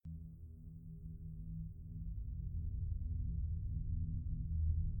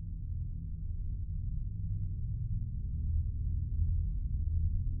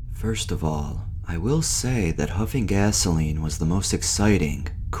First of all, I will say that huffing gasoline was the most exciting,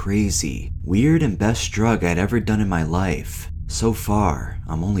 crazy, weird, and best drug I'd ever done in my life. So far,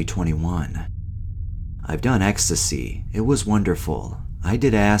 I'm only 21. I've done ecstasy. It was wonderful. I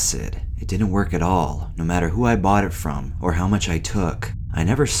did acid. It didn't work at all, no matter who I bought it from or how much I took. I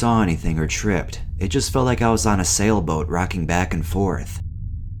never saw anything or tripped. It just felt like I was on a sailboat rocking back and forth.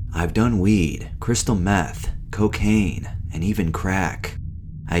 I've done weed, crystal meth, cocaine, and even crack.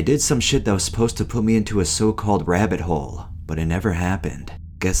 I did some shit that was supposed to put me into a so-called rabbit hole, but it never happened.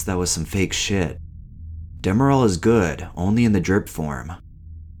 Guess that was some fake shit. Demerol is good, only in the drip form.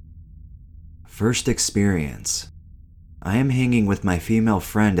 First experience. I am hanging with my female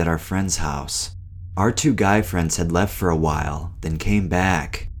friend at our friend's house. Our two guy friends had left for a while, then came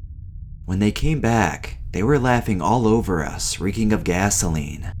back. When they came back, they were laughing all over us, reeking of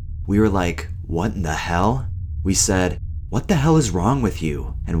gasoline. We were like, "What in the hell?" We said, "What the hell is wrong with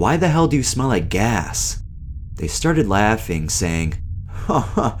you? And why the hell do you smell like gas?" They started laughing, saying, "Ha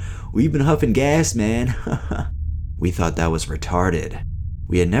ha, we've been huffing gas, man." We thought that was retarded.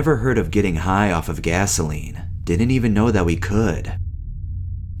 We had never heard of getting high off of gasoline, didn't even know that we could.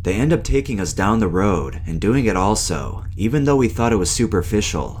 They end up taking us down the road and doing it also, even though we thought it was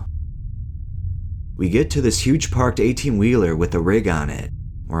superficial. We get to this huge parked 18-wheeler with a rig on it.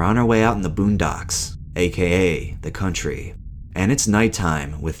 We're on our way out in the boondocks, aka the country. And it's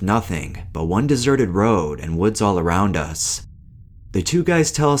nighttime with nothing but one deserted road and woods all around us. The two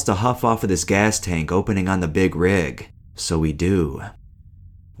guys tell us to huff off of this gas tank opening on the big rig, so we do.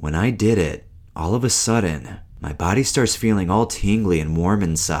 When I did it, all of a sudden, my body starts feeling all tingly and warm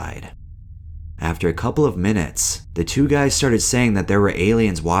inside. After a couple of minutes, the two guys started saying that there were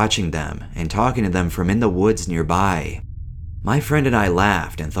aliens watching them and talking to them from in the woods nearby. My friend and I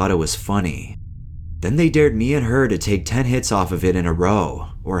laughed and thought it was funny. Then they dared me and her to take 10 hits off of it in a row,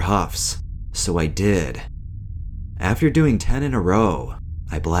 or huffs, so I did. After doing 10 in a row,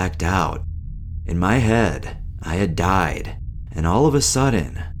 I blacked out. In my head, I had died, and all of a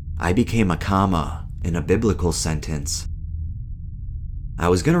sudden, I became a comma in a biblical sentence. I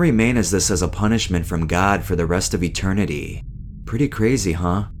was gonna remain as this as a punishment from God for the rest of eternity. Pretty crazy,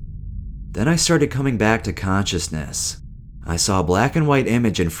 huh? Then I started coming back to consciousness. I saw a black and white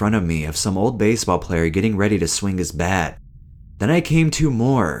image in front of me of some old baseball player getting ready to swing his bat. Then I came to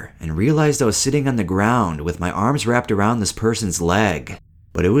more and realized I was sitting on the ground with my arms wrapped around this person's leg,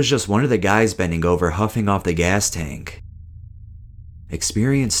 but it was just one of the guys bending over huffing off the gas tank.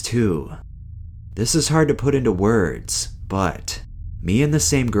 Experience 2. This is hard to put into words, but me and the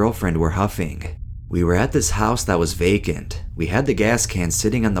same girlfriend were huffing. We were at this house that was vacant. We had the gas can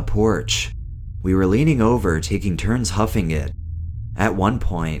sitting on the porch. We were leaning over, taking turns huffing it. At one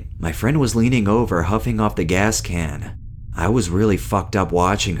point, my friend was leaning over, huffing off the gas can. I was really fucked up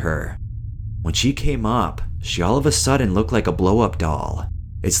watching her. When she came up, she all of a sudden looked like a blow-up doll.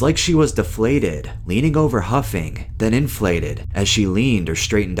 It's like she was deflated, leaning over huffing, then inflated as she leaned or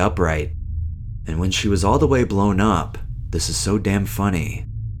straightened upright. And when she was all the way blown up, this is so damn funny,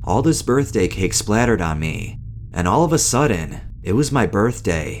 all this birthday cake splattered on me, and all of a sudden, it was my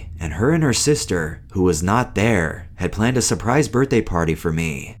birthday, and her and her sister, who was not there, had planned a surprise birthday party for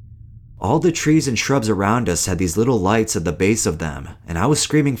me. All the trees and shrubs around us had these little lights at the base of them, and I was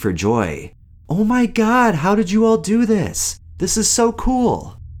screaming for joy. "Oh my god, how did you all do this? This is so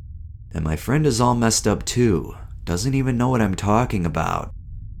cool!" And my friend is all messed up too, doesn't even know what I'm talking about.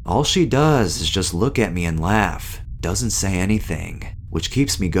 All she does is just look at me and laugh, doesn't say anything, which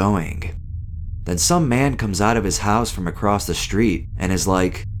keeps me going. Then some man comes out of his house from across the street and is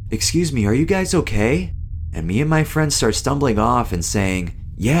like, "Excuse me, are you guys okay?" And me and my friend start stumbling off and saying,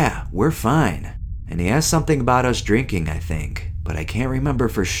 "Yeah, we're fine." And he asked something about us drinking, I think, but I can't remember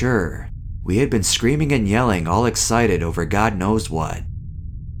for sure. We had been screaming and yelling, all excited over God knows what.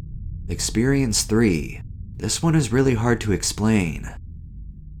 Experience 3. This one is really hard to explain.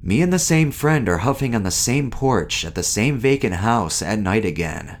 Me and the same friend are huffing on the same porch at the same vacant house at night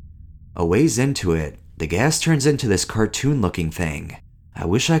again. A ways into it, the gas turns into this cartoon-looking thing. I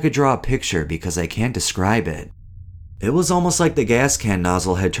wish I could draw a picture because I can't describe it. It was almost like the gas can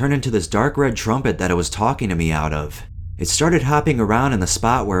nozzle had turned into this dark red trumpet that it was talking to me out of. It started hopping around in the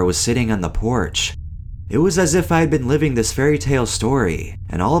spot where it was sitting on the porch. It was as if I had been living this fairy tale story,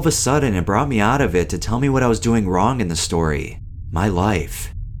 and all of a sudden it brought me out of it to tell me what I was doing wrong in the story. My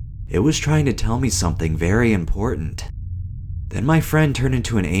life. It was trying to tell me something very important. Then my friend turned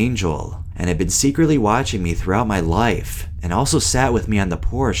into an angel and had been secretly watching me throughout my life and also sat with me on the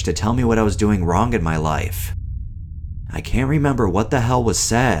porch to tell me what I was doing wrong in my life. I can't remember what the hell was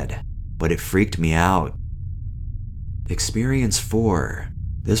said, but it freaked me out. Experience 4.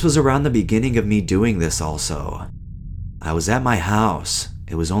 This was around the beginning of me doing this also. I was at my house.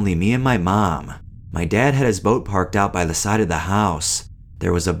 It was only me and my mom. My dad had his boat parked out by the side of the house.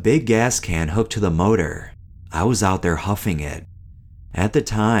 There was a big gas can hooked to the motor. I was out there huffing it. At the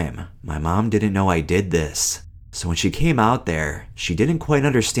time, my mom didn't know I did this. So when she came out there, she didn't quite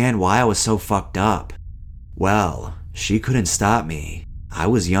understand why I was so fucked up. Well, she couldn't stop me. I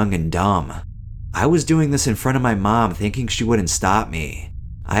was young and dumb. I was doing this in front of my mom thinking she wouldn't stop me.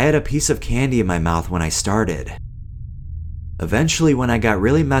 I had a piece of candy in my mouth when I started. Eventually, when I got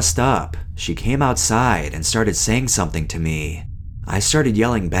really messed up, she came outside and started saying something to me. I started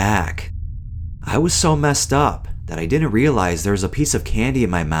yelling back. I was so messed up that I didn't realize there was a piece of candy in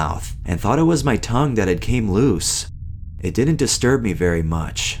my mouth and thought it was my tongue that had came loose. It didn't disturb me very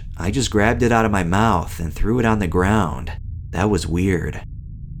much. I just grabbed it out of my mouth and threw it on the ground. That was weird.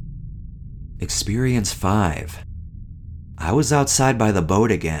 Experience 5. I was outside by the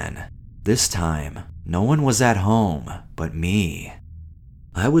boat again. This time, no one was at home but me.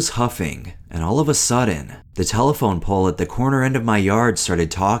 I was huffing, and all of a sudden, the telephone pole at the corner end of my yard started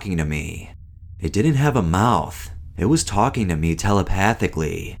talking to me. It didn't have a mouth. It was talking to me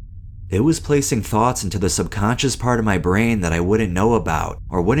telepathically. It was placing thoughts into the subconscious part of my brain that I wouldn't know about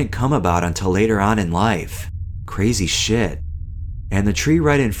or wouldn't come about until later on in life. Crazy shit. And the tree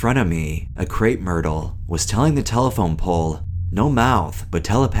right in front of me, a crepe myrtle, was telling the telephone pole, no mouth, but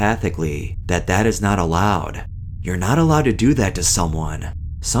telepathically, that is not allowed. You're not allowed to do that to someone.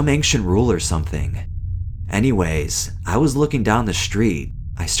 Some ancient rule or something. Anyways, I was looking down the street.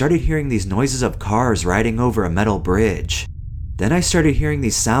 I started hearing these noises of cars riding over a metal bridge. Then I started hearing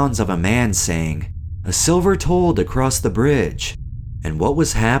these sounds of a man saying, "A silver tolled across the bridge." And what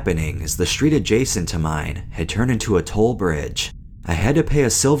was happening is the street adjacent to mine had turned into a toll bridge. I had to pay a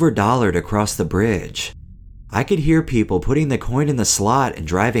silver dollar to cross the bridge. I could hear people putting the coin in the slot and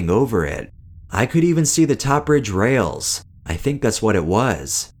driving over it. I could even see the top bridge rails. I think that's what it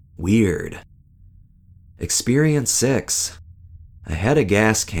was. Weird. Experience 6. I had a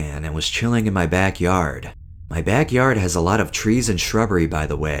gas can and was chilling in my backyard. My backyard has a lot of trees and shrubbery, by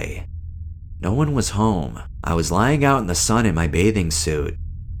the way. No one was home. I was lying out in the sun in my bathing suit.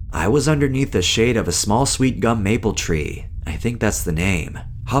 I was underneath the shade of a small sweet gum maple tree. I think that's the name.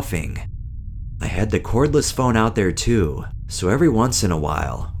 Huffing. I had the cordless phone out there too, so every once in a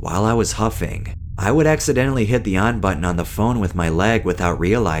while I was huffing, I would accidentally hit the on button on the phone with my leg without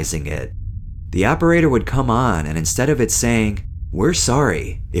realizing it. The operator would come on, and instead of it saying, "We're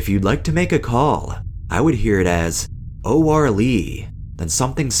sorry, if you'd like to make a call," I would hear it as, "O.R. Lee," then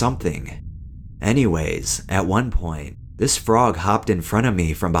something something. Anyways, at one point, this frog hopped in front of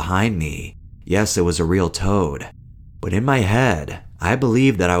me from behind me. Yes, it was a real toad. But in my head, I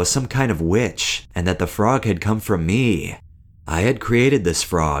believed that I was some kind of witch and that the frog had come from me. I had created this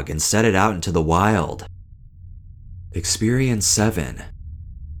frog and set it out into the wild. Experience 7.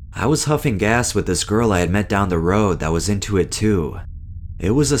 I was huffing gas with this girl I had met down the road that was into it too.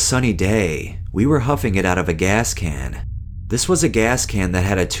 It was a sunny day. We were huffing it out of a gas can. This was a gas can that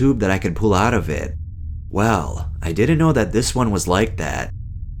had a tube that I could pull out of it. Well, I didn't know that this one was like that.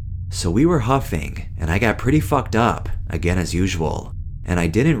 So we were huffing, and I got pretty fucked up, again as usual. And I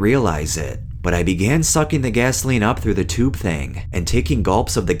didn't realize it, but I began sucking the gasoline up through the tube thing and taking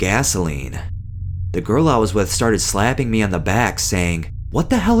gulps of the gasoline. The girl I was with started slapping me on the back saying, "What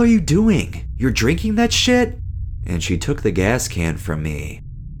the hell are you doing? You're drinking that shit?" And she took the gas can from me.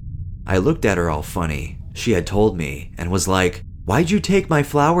 I looked at her all funny. She had told me, and was like, "Why'd you take my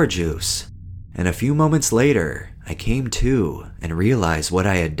flower juice?" And a few moments later, I came to and realized what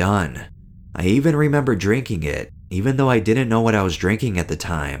I had done. I even remember drinking it, even though I didn't know what I was drinking at the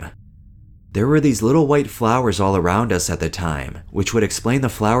time. There were these little white flowers all around us at the time, which would explain the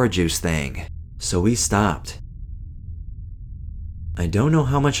flower juice thing. So we stopped. I don't know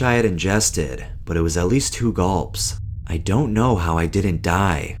how much I had ingested, but it was at least 2 gulps. I don't know how I didn't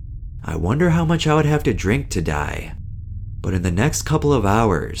die. I wonder how much I would have to drink to die. But in the next couple of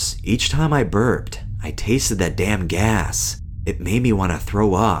hours, each time I burped, I tasted that damn gas. It made me want to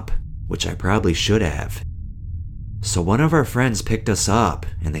throw up, which I probably should have. So one of our friends picked us up,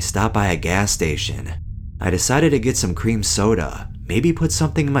 and they stopped by a gas station. I decided to get some cream soda, maybe put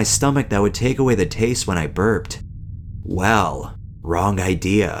something in my stomach that would take away the taste when I burped. Well, wrong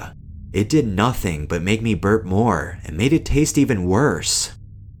idea. It did nothing but make me burp more and made it taste even worse.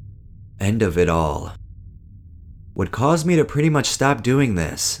 End of it all. What caused me to pretty much stop doing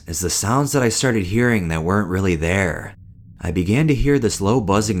this is the sounds that I started hearing that weren't really there. I began to hear this low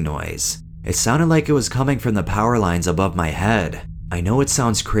buzzing noise. It sounded like it was coming from the power lines above my head. I know it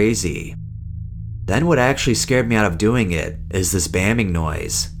sounds crazy. Then what actually scared me out of doing it is this bamming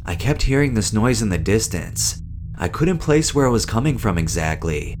noise. I kept hearing this noise in the distance. I couldn't place where it was coming from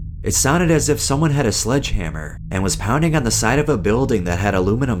exactly. It sounded as if someone had a sledgehammer and was pounding on the side of a building that had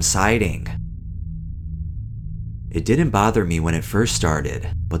aluminum siding. It didn't bother me when it first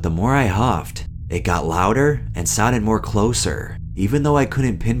started, but the more I huffed, it got louder and sounded more closer, even though I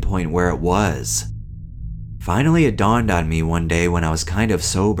couldn't pinpoint where it was. Finally, it dawned on me one day when I was kind of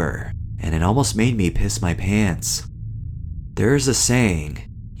sober, and it almost made me piss my pants. There's a saying,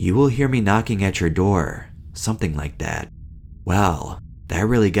 "You will hear me knocking at your door," something like that. Well, that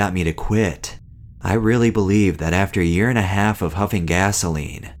really got me to quit. I really believed that after a year and a half of huffing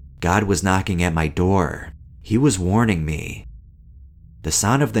gasoline, God was knocking at my door. He was warning me. The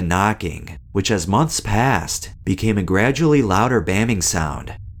sound of the knocking, which as months passed, became a gradually louder bamming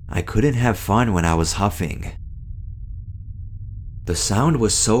sound. I couldn't have fun when I was huffing. The sound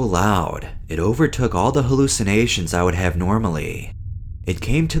was so loud, it overtook all the hallucinations I would have normally. It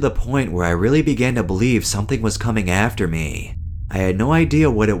came to the point where I really began to believe something was coming after me. I had no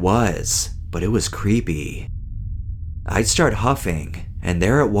idea what it was, but it was creepy. I'd start huffing, and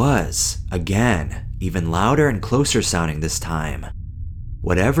there it was, again, even louder and closer sounding this time.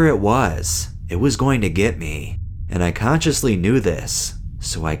 Whatever it was going to get me, and I consciously knew this,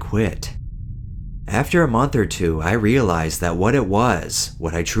 so I quit. After a month or two, I realized that what it was,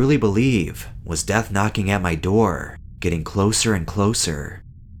 what I truly believe, was death knocking at my door, getting closer and closer.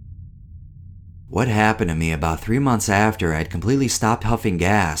 What happened to me about 3 months after I'd completely stopped huffing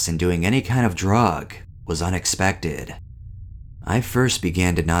gas and doing any kind of drug was unexpected. I first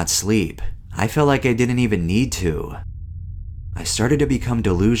began to not sleep. I felt like I didn't even need to. I started to become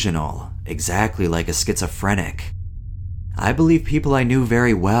delusional, exactly like a schizophrenic. I believe people I knew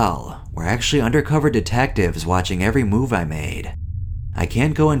very well were actually undercover detectives watching every move I made. I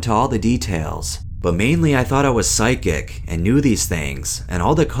can't go into all the details, but mainly I thought I was psychic and knew these things, and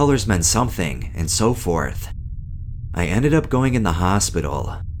all the colors meant something, and so forth. I ended up going in the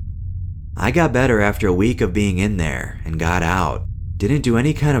hospital. I got better after a week of being in there and got out. Didn't do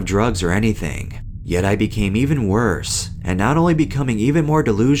any kind of drugs or anything, yet I became even worse, and not only becoming even more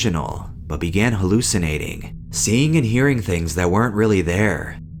delusional, but began hallucinating, seeing and hearing things that weren't really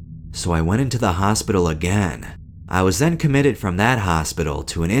there. So I went into the hospital again. I was then committed from that hospital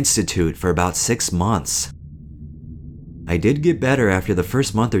to an institute for about 6 months. I did get better after the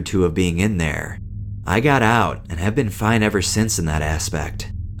first month or two of being in there. I got out and have been fine ever since in that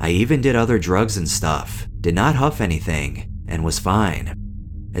aspect. I even did other drugs and stuff, did not huff anything, and was fine.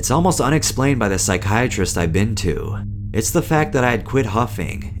 It's almost unexplained by the psychiatrist I've been to. It's the fact that I had quit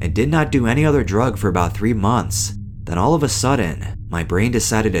huffing and did not do any other drug for about 3 months. Then all of a sudden, my brain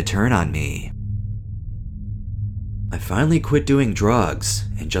decided to turn on me. I finally quit doing drugs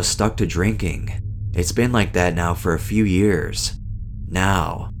and just stuck to drinking. It's been like that now for a few years.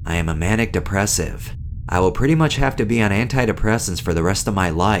 Now, I am a manic depressive. I will pretty much have to be on antidepressants for the rest of my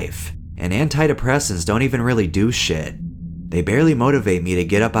life, and antidepressants don't even really do shit. They barely motivate me to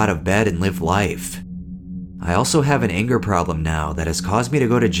get up out of bed and live life. I also have an anger problem now that has caused me to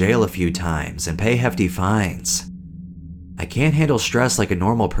go to jail a few times and pay hefty fines. I can't handle stress like a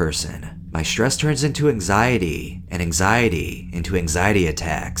normal person. My stress turns into anxiety, and anxiety into anxiety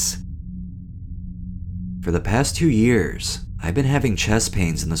attacks. For the past 2 years, I've been having chest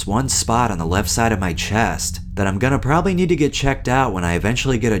pains in this one spot on the left side of my chest that I'm gonna probably need to get checked out when I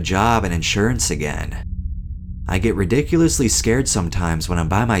eventually get a job and insurance again. I get ridiculously scared sometimes when I'm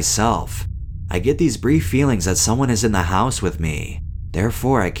by myself. I get these brief feelings that someone is in the house with me.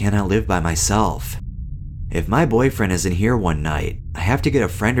 Therefore, I cannot live by myself. If my boyfriend isn't here one night, I have to get a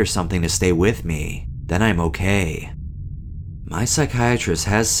friend or something to stay with me. Then I'm okay. My psychiatrist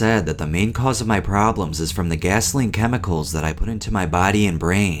has said that the main cause of my problems is from the gasoline chemicals that I put into my body and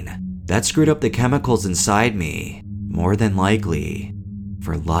brain. That screwed up the chemicals inside me, more than likely,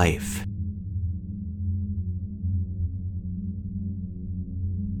 for life.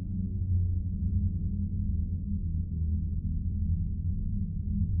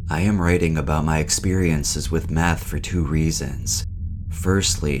 I am writing about my experiences with meth for 2 reasons.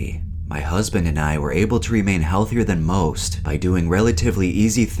 Firstly, my husband and I were able to remain healthier than most by doing relatively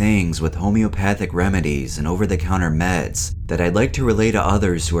easy things with homeopathic remedies and over-the-counter meds that I'd like to relay to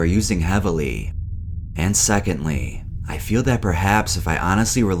others who are using heavily. And secondly, I feel that perhaps if I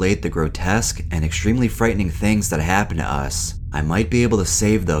honestly relate the grotesque and extremely frightening things that happen to us, I might be able to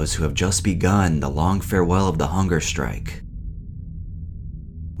save those who have just begun the long farewell of the hunger strike.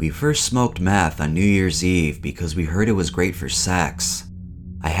 We first smoked meth on New Year's Eve because we heard it was great for sex.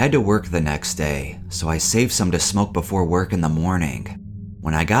 I had to work the next day, so I saved some to smoke before work in the morning.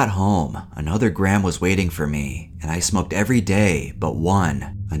 When I got home, another gram was waiting for me, and I smoked every day but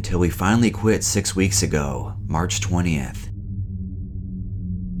one until we finally quit 6 weeks ago, March 20th.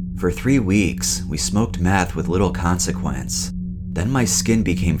 For 3 weeks, we smoked meth with little consequence. Then my skin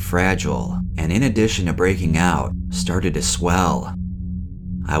became fragile, and in addition to breaking out, started to swell.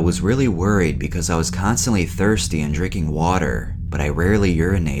 I was really worried because I was constantly thirsty and drinking water, but I rarely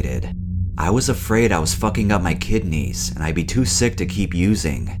urinated. I was afraid I was fucking up my kidneys and I'd be too sick to keep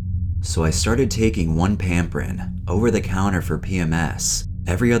using. So I started taking 1 Pamprin, over the counter for PMS,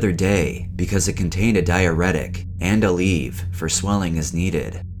 every other day because it contained a diuretic and Aleve for swelling as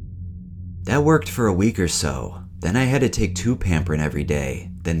needed. That worked for a week or so. Then I had to take 2 Pamprin every day,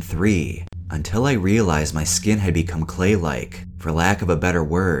 then 3, until I realized my skin had become clay-like, for lack of a better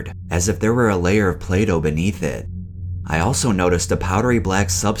word, as if there were a layer of Play-Doh beneath it. I also noticed a powdery black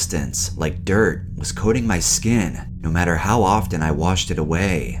substance, like dirt, was coating my skin, no matter how often I washed it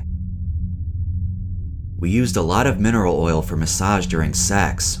away. We used a lot of mineral oil for massage during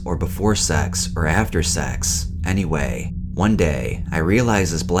sex, or before sex, or after sex. Anyway, one day, I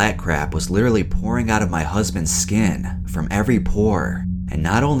realized this black crap was literally pouring out of my husband's skin, from every pore, and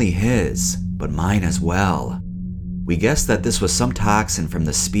not only his, but mine as well. We guessed that this was some toxin from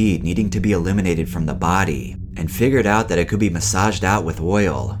the speed needing to be eliminated from the body, and figured out that it could be massaged out with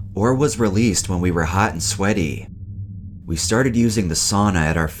oil, or was released when we were hot and sweaty. We started using the sauna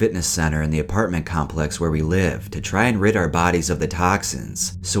at our fitness center in the apartment complex where we live to try and rid our bodies of the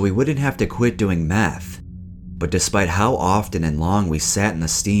toxins, so we wouldn't have to quit doing meth. But despite how often and long we sat in the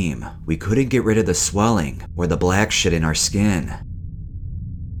steam, we couldn't get rid of the swelling or the black shit in our skin.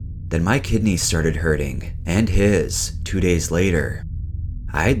 Then my kidneys started hurting, and his, 2 days later.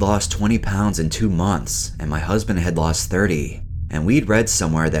 I had lost 20 pounds in 2 months, and my husband had lost 30. And we'd read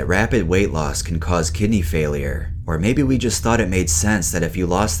somewhere that rapid weight loss can cause kidney failure, or maybe we just thought it made sense that if you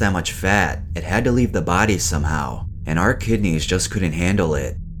lost that much fat, it had to leave the body somehow, and our kidneys just couldn't handle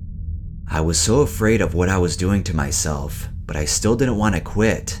it. I was so afraid of what I was doing to myself, but I still didn't want to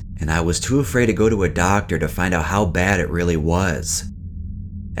quit, and I was too afraid to go to a doctor to find out how bad it really was.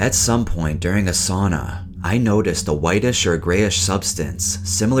 At some point during a sauna, I noticed a whitish or grayish substance,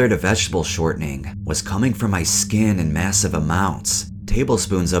 similar to vegetable shortening, was coming from my skin in massive amounts,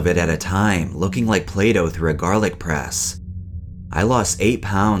 tablespoons of it at a time, looking like Play-Doh through a garlic press. I lost 8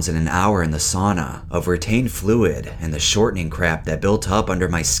 pounds in an hour in the sauna of retained fluid and the shortening crap that built up under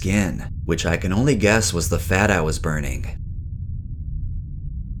my skin, which I can only guess was the fat I was burning.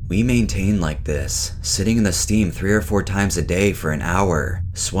 We maintained like this, sitting in the steam 3 or 4 times a day for an hour,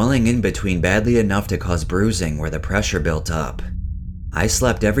 swelling in between badly enough to cause bruising where the pressure built up. I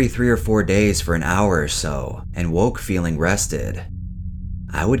slept every 3 or 4 days for an hour or so, and woke feeling rested.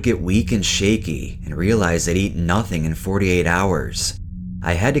 I would get weak and shaky and realize I'd eaten nothing in 48 hours.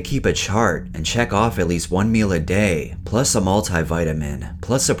 I had to keep a chart and check off at least 1 meal a day, plus a multivitamin,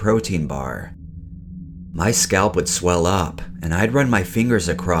 plus a protein bar. My scalp would swell up, and I'd run my fingers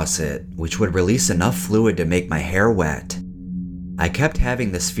across it, which would release enough fluid to make my hair wet. I kept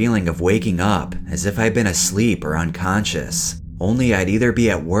having this feeling of waking up as if I'd been asleep or unconscious, only I'd either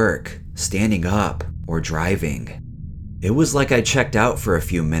be at work, standing up, or driving. It was like I checked out for a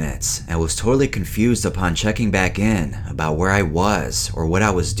few minutes and was totally confused upon checking back in about where I was or what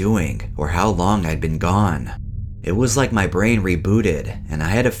I was doing or how long I'd been gone. It was like my brain rebooted and I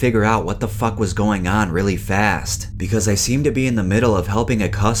had to figure out what the fuck was going on really fast because I seemed to be in the middle of helping a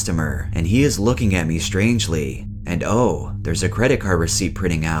customer and he is looking at me strangely. And oh, there's a credit card receipt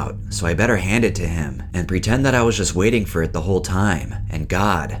printing out, so I better hand it to him and pretend that I was just waiting for it the whole time. And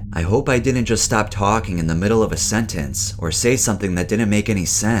God, I hope I didn't just stop talking in the middle of a sentence or say something that didn't make any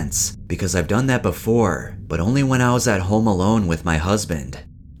sense, because I've done that before, but only when I was at home alone with my husband.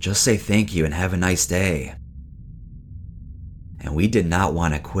 Just say thank you and have a nice day. And we did not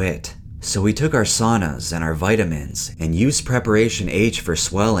want to quit. So we took our saunas and our vitamins and used Preparation H for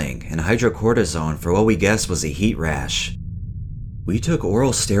swelling and hydrocortisone for what we guessed was a heat rash. We took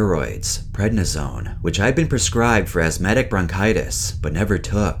oral steroids, prednisone, which I'd been prescribed for asthmatic bronchitis but never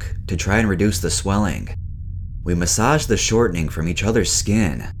took, to try and reduce the swelling. We massaged the shortening from each other's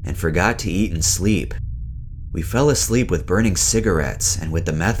skin and forgot to eat and sleep. We fell asleep with burning cigarettes and with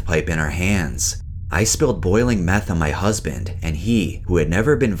the meth pipe in our hands. I spilled boiling meth on my husband, and he, who had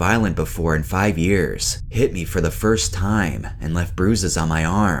never been violent before in 5 years, hit me for the first time and left bruises on my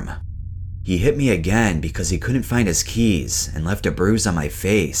arm. He hit me again because he couldn't find his keys and left a bruise on my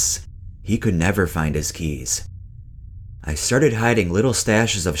face. He could never find his keys. I started hiding little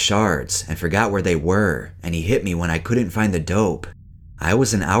stashes of shards and forgot where they were, and he hit me when I couldn't find the dope. I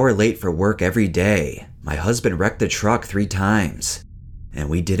was an hour late for work every day. My husband wrecked the truck 3 times. and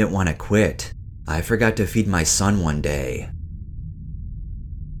we didn't want to quit. I forgot to feed my son one day.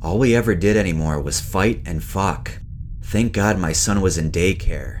 All we ever did anymore was fight and fuck. Thank God my son was in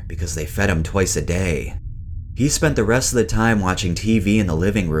daycare because they fed him twice a day. He spent the rest of the time watching TV in the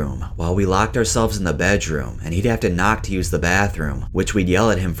living room while we locked ourselves in the bedroom, and he'd have to knock to use the bathroom, which we'd yell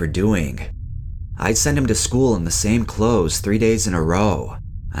at him for doing. I'd send him to school in the same clothes 3 days in a row.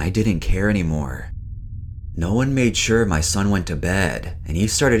 I didn't care anymore. No one made sure my son went to bed, and he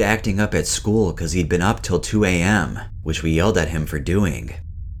started acting up at school because he'd been up till 2 a.m., which we yelled at him for doing.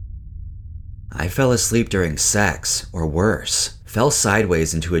 I fell asleep during sex, or worse, fell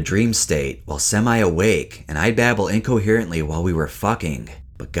sideways into a dream state while semi-awake, and I'd babble incoherently while we were fucking,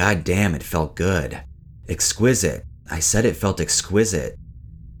 but goddamn, it felt good. Exquisite. I said it felt exquisite.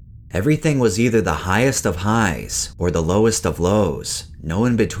 Everything was either the highest of highs or the lowest of lows. No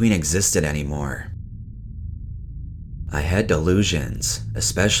in between existed anymore. I had delusions,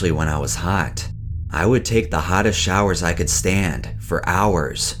 especially when I was hot. I would take the hottest showers I could stand, for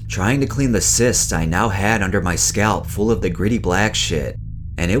hours, trying to clean the cysts I now had under my scalp full of the gritty black shit.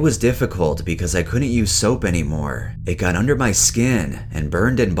 And it was difficult because I couldn't use soap anymore. It got under my skin and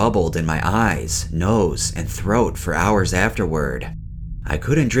burned and bubbled in my eyes, nose, and throat for hours afterward. I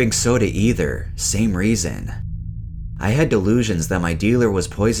couldn't drink soda either, same reason. I had delusions that my dealer was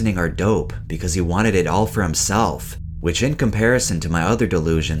poisoning our dope because he wanted it all for himself, which in comparison to my other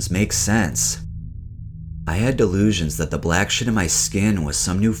delusions makes sense. I had delusions that the black shit in my skin was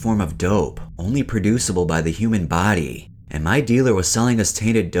some new form of dope, only producible by the human body, and my dealer was selling us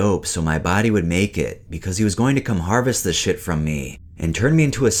tainted dope so my body would make it because he was going to come harvest the shit from me and turn me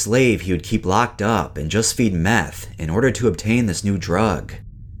into a slave he would keep locked up and just feed meth in order to obtain this new drug.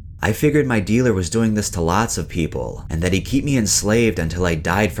 I figured my dealer was doing this to lots of people and that he'd keep me enslaved until I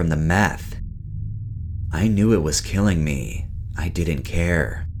died from the meth. I knew it was killing me. I didn't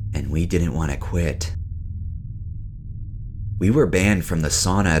care, and we didn't want to quit. We were banned from the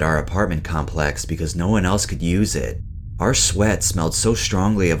sauna at our apartment complex because no one else could use it. Our sweat smelled so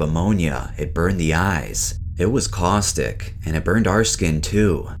strongly of ammonia, it burned the eyes. It was caustic, and it burned our skin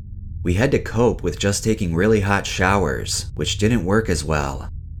too. We had to cope with just taking really hot showers, which didn't work as well.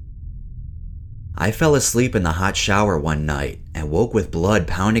 I fell asleep in the hot shower one night and woke with blood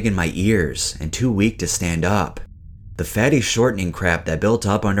pounding in my ears and too weak to stand up. The fatty shortening crap that built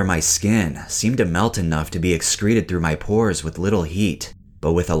up under my skin seemed to melt enough to be excreted through my pores with little heat,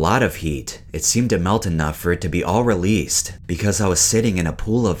 but with a lot of heat, it seemed to melt enough for it to be all released because I was sitting in a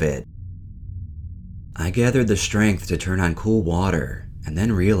pool of it. I gathered the strength to turn on cool water and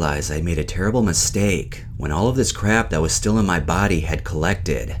then realized I made a terrible mistake when all of this crap that was still in my body had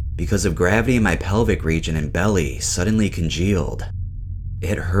collected because of gravity in my pelvic region and belly suddenly congealed.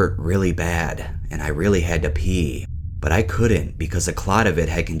 It hurt really bad and I really had to pee, but I couldn't because a clot of it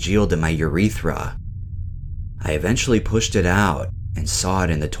had congealed in my urethra. I eventually pushed it out and saw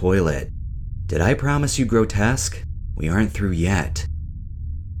it in the toilet. Did I promise you grotesque? We aren't through yet.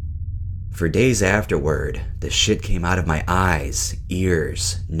 For days afterward, the shit came out of my eyes,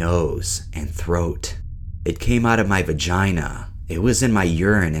 ears, nose, and throat. It came out of my vagina. It was in my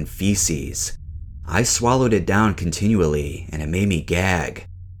urine and feces. I swallowed it down continually, and it made me gag.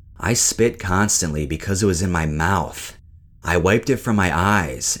 I spit constantly because it was in my mouth. I wiped it from my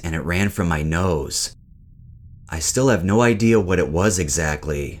eyes, and it ran from my nose. I still have no idea what it was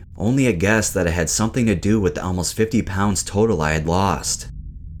exactly, only a guess that it had something to do with the almost 50 pounds total I had lost.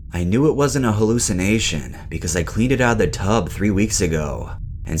 I knew it wasn't a hallucination because I cleaned it out of the tub 3 weeks ago,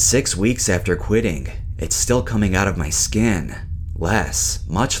 and 6 weeks after quitting, it's still coming out of my skin. Less,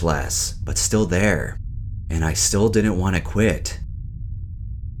 much less, but still there. And I still didn't want to quit.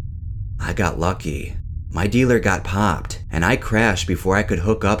 I got lucky. My dealer got popped, and I crashed before I could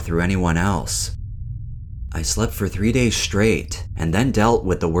hook up through anyone else. I slept for 3 days straight, and then dealt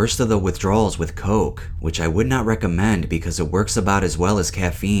with the worst of the withdrawals with coke, which I would not recommend because it works about as well as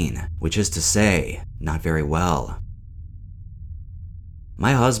caffeine, which is to say, not very well.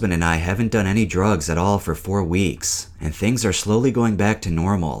 My husband and I haven't done any drugs at all for 4 weeks, and things are slowly going back to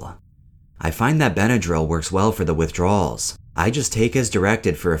normal. I find that Benadryl works well for the withdrawals. I just take as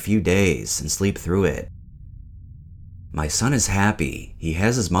directed for a few days and sleep through it. My son is happy. He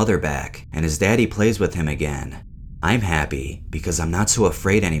has his mother back, and his daddy plays with him again. I'm happy because I'm not so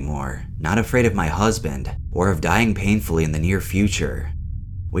afraid anymore, not afraid of my husband, or of dying painfully in the near future.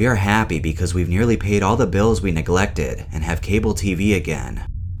 We are happy because we've nearly paid all the bills we neglected and have cable TV again.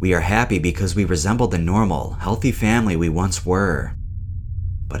 We are happy because we resemble the normal, healthy family we once were.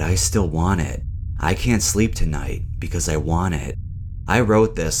 But I still want it. I can't sleep tonight because I want it. I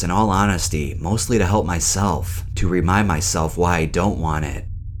wrote this, in all honesty, mostly to help myself, to remind myself why I don't want it.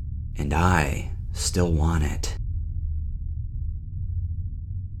 And I still want it.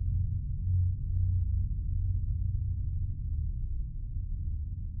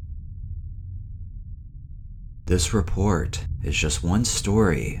 This report is just one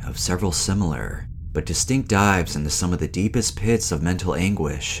story of several similar, but distinct dives into some of the deepest pits of mental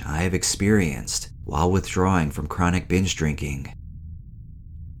anguish I have experienced while withdrawing from chronic binge drinking.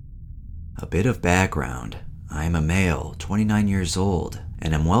 A bit of background: I am a male, 29 years old,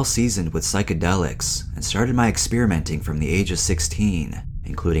 and am well seasoned with psychedelics and started my experimenting from the age of 16,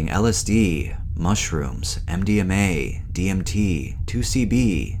 including LSD, mushrooms, MDMA, DMT,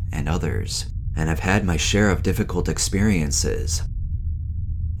 2CB, and others, and have had my share of difficult experiences.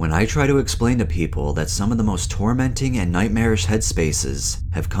 When I try to explain to people that some of the most tormenting and nightmarish headspaces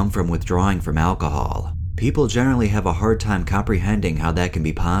have come from withdrawing from alcohol, people generally have a hard time comprehending how that can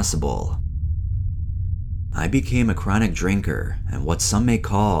be possible. I became a chronic drinker and what some may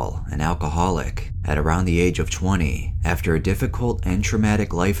call an alcoholic at around the age of 20 after a difficult and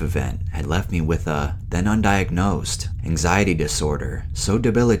traumatic life event had left me with a, then undiagnosed, anxiety disorder so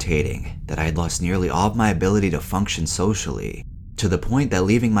debilitating that I had lost nearly all of my ability to function socially, to the point that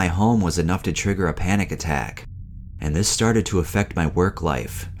leaving my home was enough to trigger a panic attack. And this started to affect my work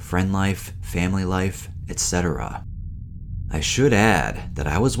life, friend life, family life, etc. I should add that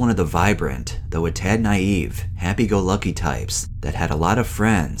I was one of the vibrant, though a tad naive, happy-go-lucky types that had a lot of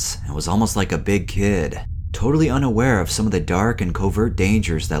friends and was almost like a big kid, totally unaware of some of the dark and covert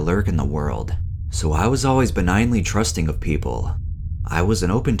dangers that lurk in the world. So I was always benignly trusting of people. I was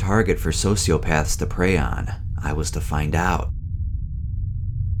an open target for sociopaths to prey on. I was to find out.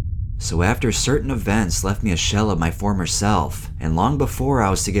 So after certain events left me a shell of my former self, and long before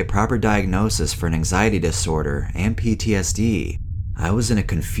I was to get proper diagnosis for an anxiety disorder and PTSD, I was in a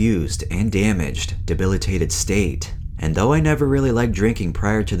confused and damaged, debilitated state. And though I never really liked drinking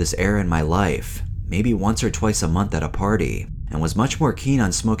prior to this era in my life, maybe once or twice a month at a party, and was much more keen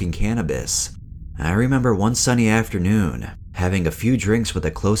on smoking cannabis, I remember one sunny afternoon having a few drinks with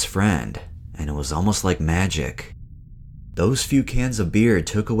a close friend, and it was almost like magic. Those few cans of beer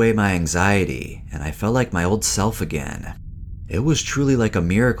took away my anxiety, and I felt like my old self again. It was truly like a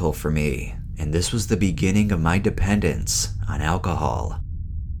miracle for me, and this was the beginning of my dependence on alcohol.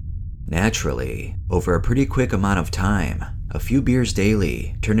 Naturally, over a pretty quick amount of time, a few beers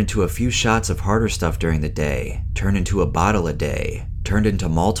daily turned into a few shots of harder stuff during the day, turned into a bottle a day, turned into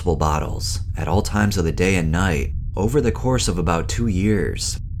multiple bottles at all times of the day and night over the course of about 2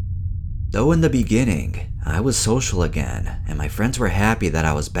 years. Though in the beginning, I was social again, and my friends were happy that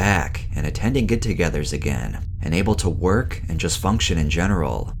I was back and attending get-togethers again, and able to work and just function in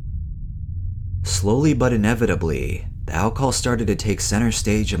general. Slowly but inevitably, the alcohol started to take center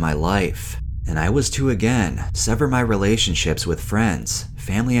stage in my life, and I was to again sever my relationships with friends,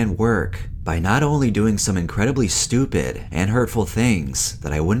 family, and work by not only doing some incredibly stupid and hurtful things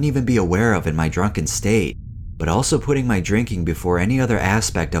that I wouldn't even be aware of in my drunken state, but also putting my drinking before any other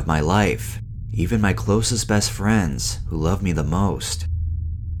aspect of my life, even my closest best friends who love me the most.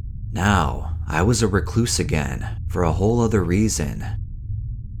 Now, I was a recluse again, for a whole other reason.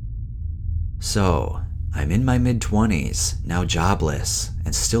 So, I'm in my mid-20s, now jobless,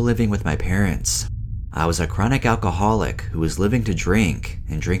 and still living with my parents. I was a chronic alcoholic who was living to drink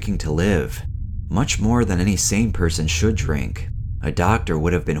and drinking to live, much more than any sane person should drink. A doctor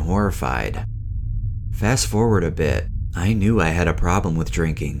would have been horrified. Fast forward a bit, I knew I had a problem with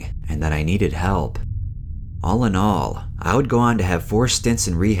drinking and that I needed help. All in all, I would go on to have 4 stints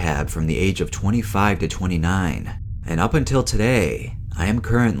in rehab from the age of 25 to 29, and up until today, I am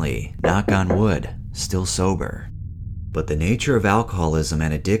currently, knock on wood, still sober. But the nature of alcoholism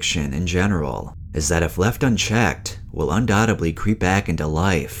and addiction in general is that if left unchecked, will undoubtedly creep back into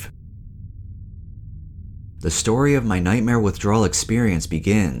life. The story of my nightmare withdrawal experience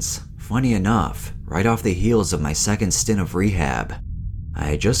begins, funny enough, right off the heels of my second stint of rehab. I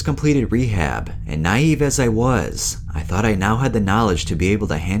had just completed rehab, and naive as I was, I thought I now had the knowledge to be able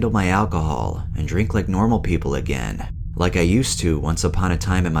to handle my alcohol and drink like normal people again, like I used to once upon a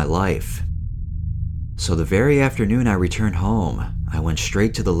time in my life. So the very afternoon I returned home, I went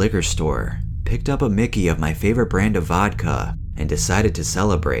straight to the liquor store, picked up a Mickey of my favorite brand of vodka, and decided to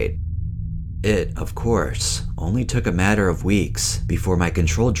celebrate. It, of course, only took a matter of weeks before my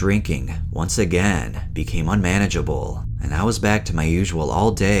controlled drinking once again became unmanageable, and I was back to my usual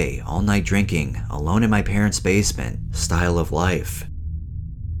all-day, all-night drinking, alone in my parents' basement style of life.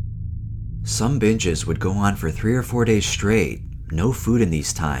 Some binges would go on for 3 or 4 days straight, no food in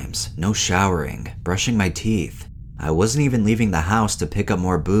these times, no showering, brushing my teeth. I wasn't even leaving the house to pick up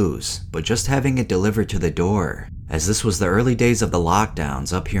more booze, but just having it delivered to the door, as this was the early days of the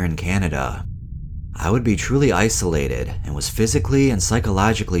lockdowns up here in Canada. I would be truly isolated and was physically and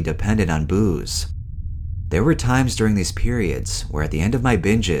psychologically dependent on booze. There were times during these periods where at the end of my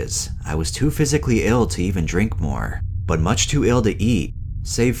binges, I was too physically ill to even drink more, but much too ill to eat,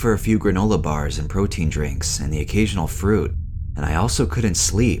 save for a few granola bars and protein drinks and the occasional fruit, and I also couldn't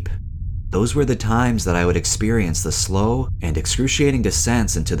sleep. Those were the times that I would experience the slow and excruciating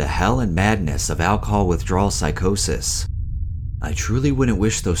descents into the hell and madness of alcohol withdrawal psychosis. I truly wouldn't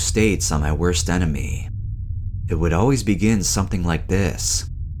wish those states on my worst enemy. It would always begin something like this.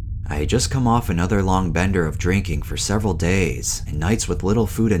 I had just come off another long bender of drinking for several days and nights with little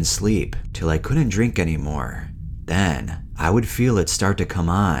food and sleep till I couldn't drink anymore. Then, I would feel it start to come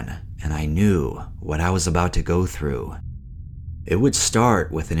on, and I knew what I was about to go through. It would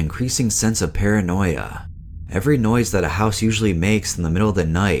start with an increasing sense of paranoia. Every noise that a house usually makes in the middle of the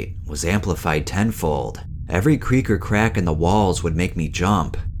night was amplified tenfold. Every creak or crack in the walls would make me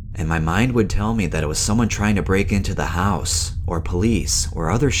jump, and my mind would tell me that it was someone trying to break into the house, or police,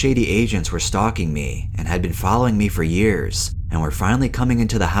 or other shady agents were stalking me and had been following me for years, and were finally coming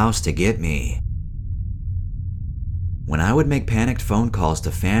into the house to get me. When I would make panicked phone calls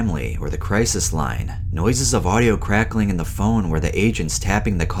to family or the crisis line, noises of audio crackling in the phone were the agents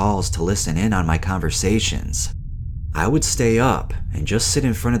tapping the calls to listen in on my conversations. I would stay up and just sit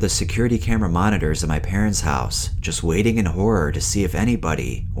in front of the security camera monitors at my parents' house, just waiting in horror to see if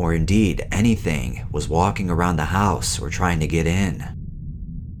anybody, or indeed anything, was walking around the house or trying to get in.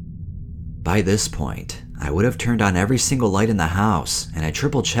 By this point, I would have turned on every single light in the house, and I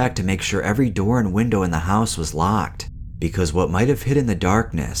triple-checked to make sure every door and window in the house was locked, because what might have hid in the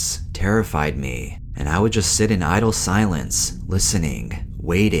darkness terrified me, and I would just sit in idle silence, listening,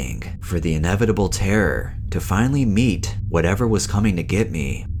 waiting for the inevitable terror to finally meet whatever was coming to get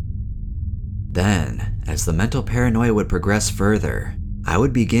me. Then, as the mental paranoia would progress further, I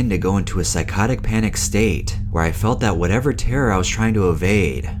would begin to go into a psychotic panic state where I felt that whatever terror I was trying to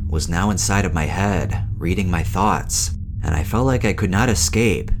evade was now inside of my head, reading my thoughts, and I felt like I could not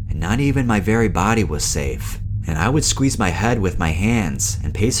escape, and not even my very body was safe. And I would squeeze my head with my hands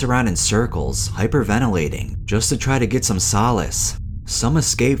and pace around in circles, hyperventilating, just to try to get some solace, some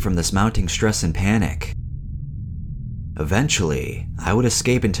escape from this mounting stress and panic. Eventually, I would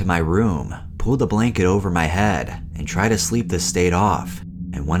escape into my room, pull the blanket over my head, and try to sleep this state off,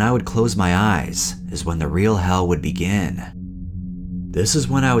 and when I would close my eyes is when the real hell would begin. This is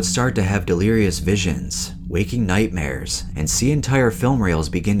when I would start to have delirious visions, waking nightmares, and see entire film reels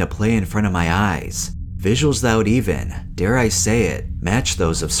begin to play in front of my eyes. Visuals that would even, dare I say it, match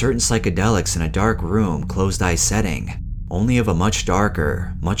those of certain psychedelics in a dark room, closed-eye setting, only of a much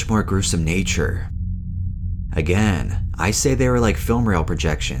darker, much more gruesome nature. Again, I say they were like film reel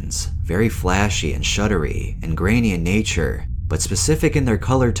projections, very flashy and shuddery and grainy in nature, but specific in their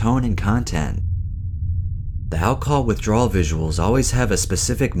color tone and content. The alcohol withdrawal visuals always have a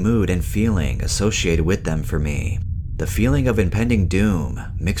specific mood and feeling associated with them for me. The feeling of impending doom,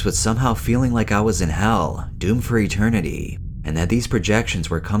 mixed with somehow feeling like I was in hell, doomed for eternity, and that these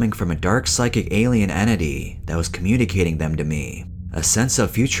projections were coming from a dark psychic alien entity that was communicating them to me. A sense of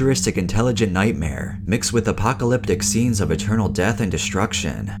futuristic intelligent nightmare, mixed with apocalyptic scenes of eternal death and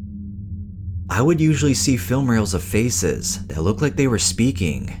destruction. I would usually see film reels of faces that looked like they were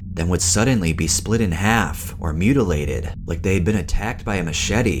speaking, then would suddenly be split in half or mutilated, like they had been attacked by a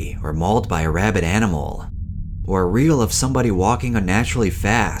machete or mauled by a rabid animal. Or a reel of somebody walking unnaturally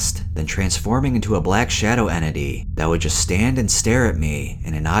fast, then transforming into a black shadow entity that would just stand and stare at me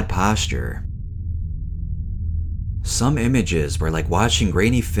in an odd posture. Some images were like watching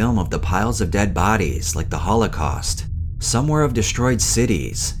grainy film of the piles of dead bodies like the Holocaust. Some were of destroyed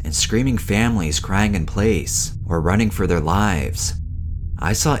cities and screaming families crying in place or running for their lives.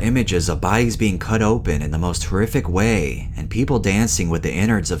 I saw images of bodies being cut open in the most horrific way and people dancing with the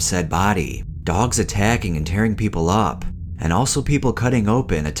innards of said body. Dogs attacking and tearing people up, and also people cutting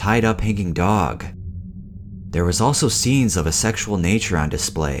open a tied-up hanging dog. There was also scenes of a sexual nature on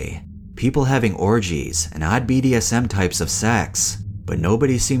display, people having orgies and odd BDSM types of sex, but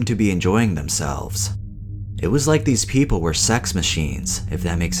nobody seemed to be enjoying themselves. It was like these people were sex machines, if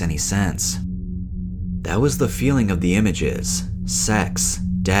that makes any sense. That was the feeling of the images: sex,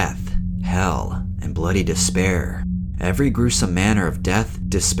 death, hell, and bloody despair. Every gruesome manner of death,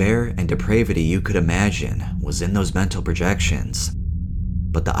 despair, and depravity you could imagine was in those mental projections.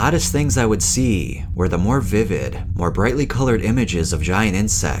 But the oddest things I would see were the more vivid, more brightly colored images of giant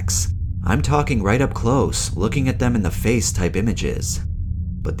insects. I'm talking right up close, looking at them in the face type images.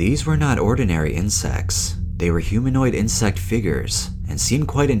 But these were not ordinary insects. They were humanoid insect figures and seemed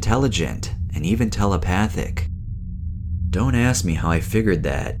quite intelligent and even telepathic. Don't ask me how I figured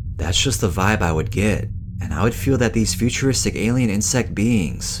that. That's just the vibe I would get, and I would feel that these futuristic alien insect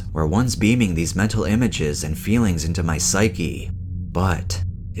beings were ones beaming these mental images and feelings into my psyche. But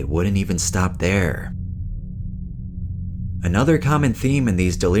it wouldn't even stop there. Another common theme in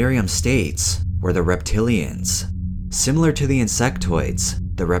these delirium states were the reptilians. Similar to the insectoids,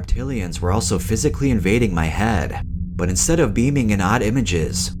 the reptilians were also physically invading my head, but instead of beaming in odd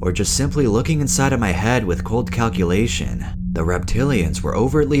images or just simply looking inside of my head with cold calculation, the reptilians were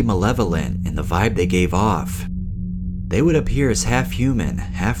overtly malevolent in the vibe they gave off. They would appear as half human,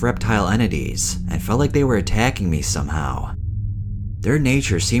 half reptile entities and felt like they were attacking me somehow. Their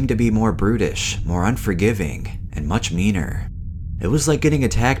nature seemed to be more brutish, more unforgiving, and much meaner. It was like getting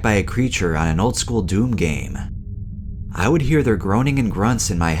attacked by a creature on an old school Doom game. I would hear their groaning and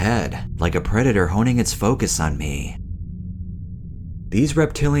grunts in my head, like a predator honing its focus on me. These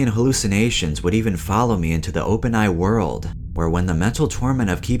reptilian hallucinations would even follow me into the open-eye world, where when the mental torment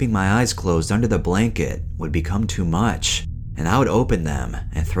of keeping my eyes closed under the blanket would become too much, and I would open them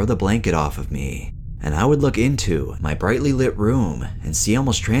and throw the blanket off of me, and I would look into my brightly lit room and see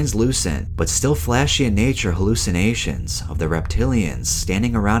almost translucent but still flashy in nature hallucinations of the reptilians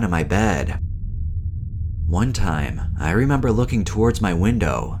standing around in my bed. One time, I remember looking towards my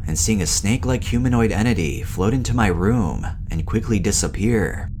window and seeing a snake-like humanoid entity float into my room and quickly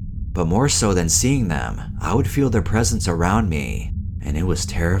disappear. But more so than seeing them, I would feel their presence around me, and it was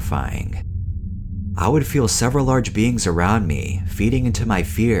terrifying. I would feel several large beings around me, feeding into my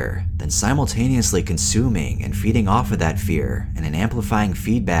fear, then simultaneously consuming and feeding off of that fear in an amplifying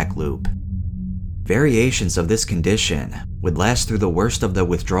feedback loop. Variations of this condition would last through the worst of the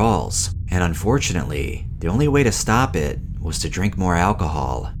withdrawals, and unfortunately, the only way to stop it was to drink more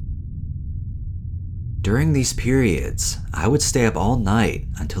alcohol. During these periods, I would stay up all night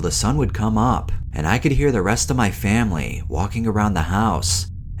until the sun would come up, and I could hear the rest of my family walking around the house,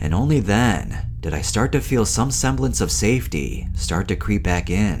 and only then did I start to feel some semblance of safety start to creep back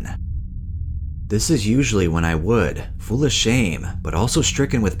in. This is usually when I would, full of shame but also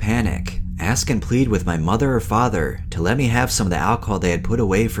stricken with panic, ask and plead with my mother or father to let me have some of the alcohol they had put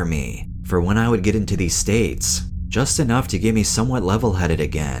away for me for when I would get into these states, just enough to get me somewhat level-headed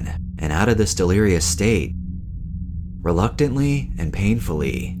again and out of this delirious state. Reluctantly and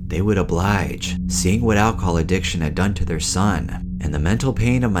painfully, they would oblige, seeing what alcohol addiction had done to their son and the mental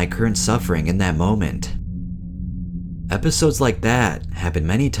pain of my current suffering in that moment. Episodes like that happened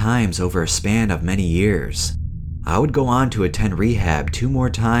many times over a span of many years. I would go on to attend rehab 2 more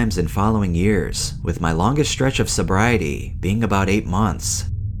times in following years, with my longest stretch of sobriety being about 8 months.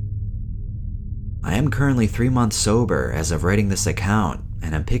 I am currently 3 months sober as of writing this account,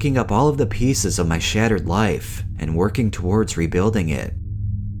 and I'm picking up all of the pieces of my shattered life and working towards rebuilding it.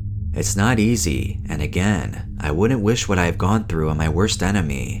 It's not easy, and again, I wouldn't wish what I have gone through on my worst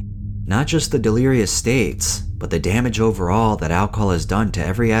enemy. Not just the delirious states, but the damage overall that alcohol has done to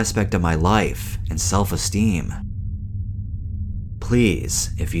every aspect of my life and self-esteem.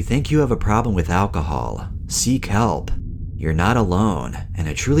 Please, if you think you have a problem with alcohol, seek help. You're not alone, and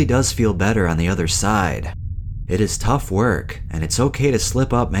it truly does feel better on the other side. It is tough work, and it's okay to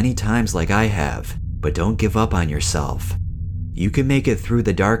slip up many times like I have, but don't give up on yourself. You can make it through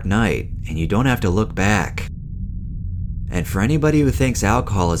the dark night, and you don't have to look back. And for anybody who thinks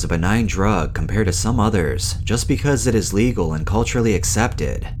alcohol is a benign drug compared to some others, just because it is legal and culturally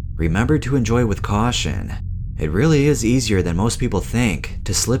accepted, remember to enjoy with caution. It really is easier than most people think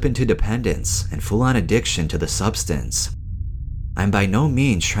to slip into dependence and full-on addiction to the substance. I'm by no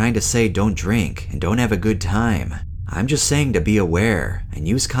means trying to say don't drink and don't have a good time. I'm just saying to be aware and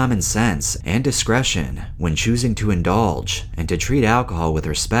use common sense and discretion when choosing to indulge and to treat alcohol with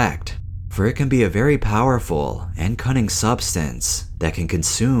respect, for it can be a very powerful and cunning substance that can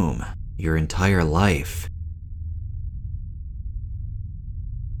consume your entire life.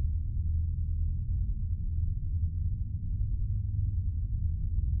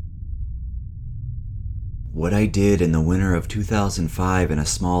 What I did in the winter of 2005 in a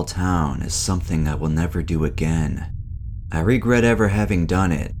small town is something I will never do again. I regret ever having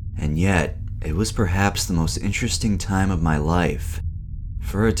done it, and yet, it was perhaps the most interesting time of my life.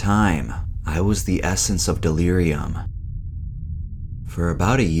 For a time, I was the essence of delirium. For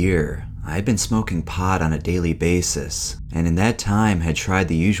about a year, I had been smoking pot on a daily basis, and in that time had tried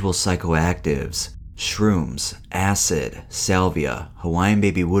the usual psychoactives, shrooms, acid, salvia, Hawaiian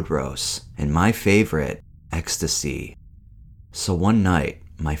baby wood roast, and my favorite, ecstasy. So one night,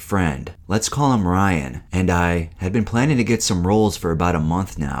 my friend, let's call him Ryan, and I had been planning to get some rolls for about a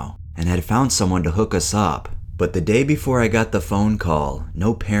month now, and had found someone to hook us up. But the day before I got the phone call,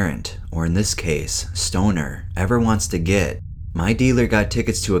 no parent, or in this case, stoner, ever wants to get, my dealer got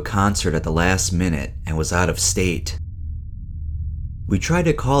tickets to a concert at the last minute and was out of state. We tried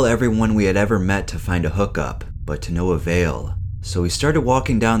to call everyone we had ever met to find a hookup, but to no avail. So we started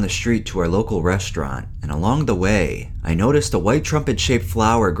walking down the street to our local restaurant, and along the way, I noticed a white trumpet-shaped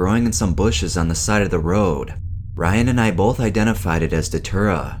flower growing in some bushes on the side of the road. Ryan and I both identified it as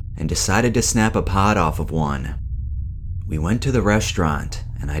Datura, and decided to snap a pod off of one. We went to the restaurant,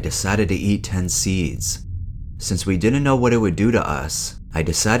 and I decided to eat 10 seeds. Since we didn't know what it would do to us, I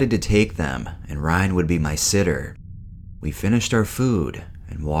decided to take them, and Ryan would be my sitter. We finished our food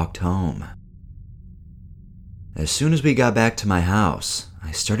and walked home. As soon as we got back to my house,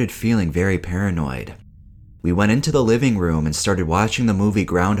 I started feeling very paranoid. We went into the living room and started watching the movie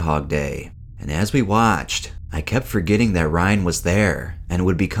Groundhog Day, and as we watched, I kept forgetting that Ryan was there and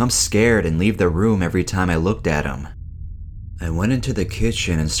would become scared and leave the room every time I looked at him. I went into the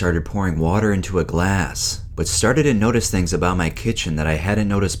kitchen and started pouring water into a glass, but started to notice things about my kitchen that I hadn't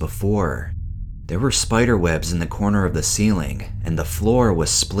noticed before. There were spider webs in the corner of the ceiling, and the floor was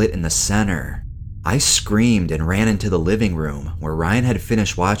split in the center. I screamed and ran into the living room where Ryan had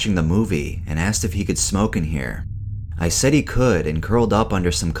finished watching the movie and asked if he could smoke in here. I said he could and curled up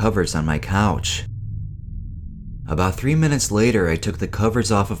under some covers on my couch. About 3 minutes later, I took the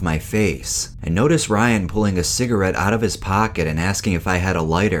covers off of my face and noticed Ryan pulling a cigarette out of his pocket and asking if I had a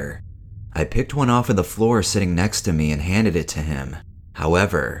lighter. I picked one off of the floor sitting next to me and handed it to him.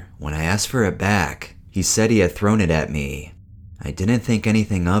 However, when I asked for it back, he said he had thrown it at me. I didn't think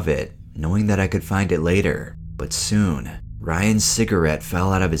anything of it, knowing that I could find it later, but soon, Ryan's cigarette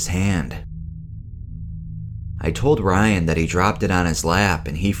fell out of his hand. I told Ryan that he dropped it on his lap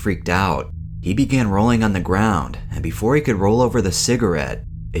and he freaked out. He began rolling on the ground, and before he could roll over the cigarette,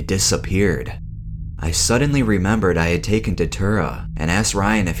 it disappeared. I suddenly remembered I had taken Datura and asked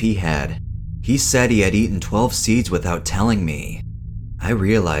Ryan if he had. He said he had eaten 12 seeds without telling me. I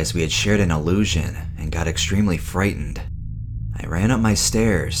realized we had shared an illusion and got extremely frightened. I ran up my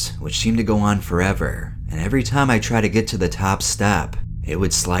stairs, which seemed to go on forever, and every time I tried to get to the top step, it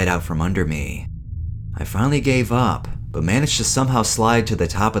would slide out from under me. I finally gave up, but managed to somehow slide to the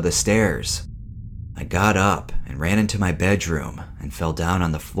top of the stairs. I got up and ran into my bedroom and fell down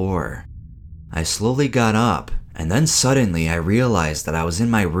on the floor. I slowly got up, and then suddenly I realized that I was in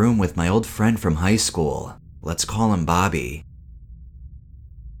my room with my old friend from high school. Let's call him Bobby.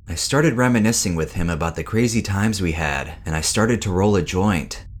 I started reminiscing with him about the crazy times we had, and I started to roll a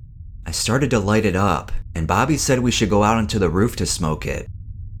joint. I started to light it up, and Bobby said we should go out onto the roof to smoke it.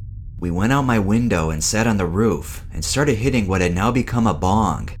 We went out my window and sat on the roof and started hitting what had now become a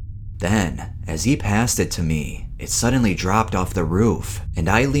bong. Then, as he passed it to me, it suddenly dropped off the roof, and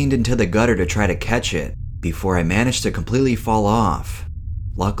I leaned into the gutter to try to catch it before I managed to completely fall off.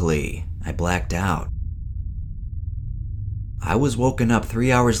 Luckily, I blacked out. I was woken up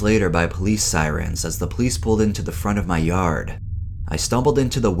 3 hours later by police sirens as the police pulled into the front of my yard. I stumbled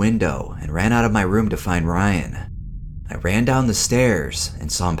into the window and ran out of my room to find Ryan. I ran down the stairs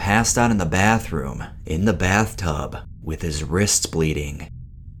and saw him passed out in the bathroom, in the bathtub, with his wrists bleeding.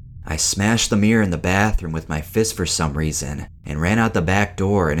 I smashed the mirror in the bathroom with my fist for some reason and ran out the back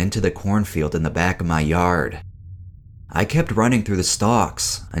door and into the cornfield in the back of my yard. I kept running through the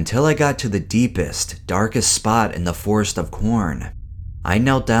stalks until I got to the deepest, darkest spot in the forest of corn. I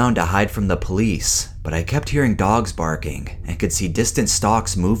knelt down to hide from the police, but I kept hearing dogs barking and could see distant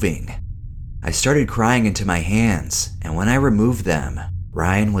stalks moving. I started crying into my hands, and when I removed them,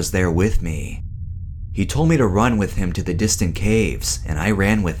 Ryan was there with me. He told me to run with him to the distant caves, and I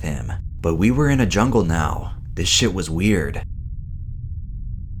ran with him. But we were in a jungle now. This shit was weird.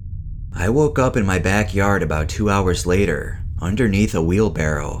 I woke up in my backyard about 2 hours later, underneath a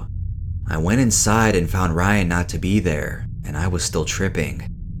wheelbarrow. I went inside and found Ryan not to be there, and I was still tripping.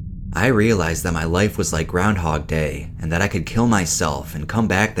 I realized that my life was like Groundhog Day, and that I could kill myself and come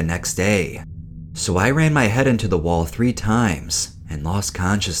back the next day. So I ran my head into the wall 3 times and lost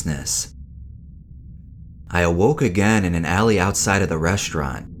consciousness. I awoke again in an alley outside of the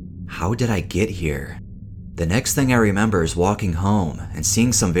restaurant. How did I get here? The next thing I remember is walking home and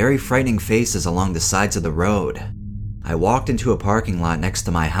seeing some very frightening faces along the sides of the road. I walked into a parking lot next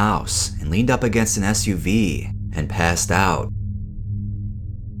to my house and leaned up against an SUV and passed out.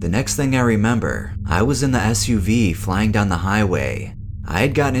 The next thing I remember, I was in the SUV flying down the highway. I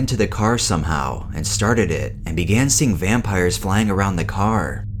had gotten into the car somehow and started it and began seeing vampires flying around the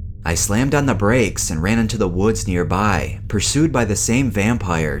car. I slammed on the brakes and ran into the woods nearby, pursued by the same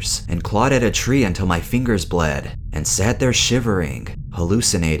vampires, and clawed at a tree until my fingers bled, and sat there shivering.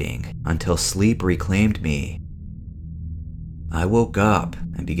 hallucinating until sleep reclaimed me. I woke up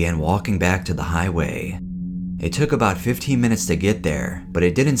and began walking back to the highway. It took about 15 minutes to get there, but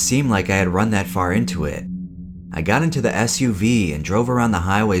it didn't seem like I had run that far into it. I got into the SUV and drove around the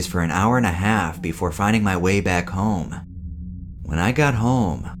highways for an hour and a half before finding my way back home. When I got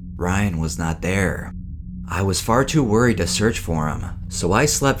home, Ryan was not there. I was far too worried to search for him, so I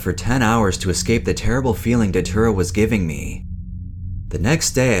slept for 10 hours to escape the terrible feeling Datura was giving me. The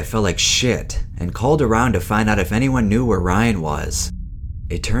next day I felt like shit and called around to find out if anyone knew where Ryan was.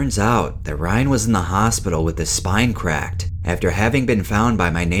 It turns out that Ryan was in the hospital with his spine cracked after having been found by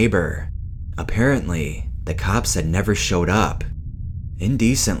my neighbor. Apparently, the cops had never showed up.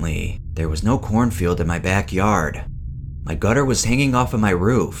 Indecently, there was no cornfield in my backyard. My gutter was hanging off of my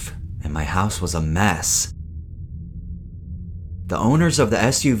roof, and my house was a mess. The owners of the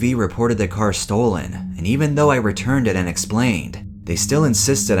SUV reported the car stolen, and even though I returned it and explained, they still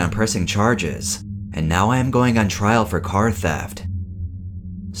insisted on pressing charges, and now I am going on trial for car theft.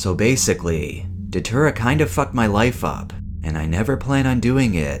 So basically, Datura kind of fucked my life up, and I never plan on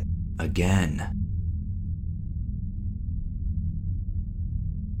doing it again.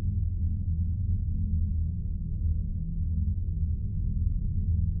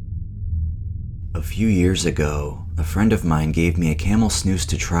 A few years ago, a friend of mine gave me a camel snooze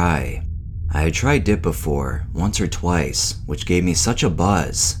to try. I had tried dip before, once or twice, which gave me such a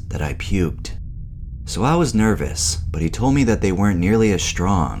buzz that I puked. So I was nervous, but he told me that they weren't nearly as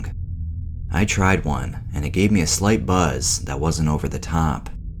strong. I tried one, and it gave me a slight buzz that wasn't over the top.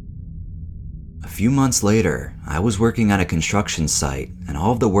 A few months later, I was working on a construction site, and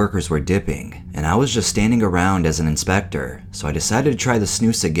all of the workers were dipping, and I was just standing around as an inspector, so I decided to try the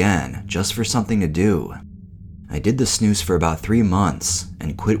snooze again, just for something to do. I did the snooze for about 3 months,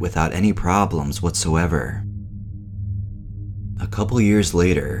 and quit without any problems whatsoever. A couple years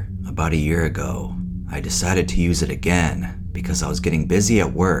later, about a year ago, I decided to use it again, because I was getting busy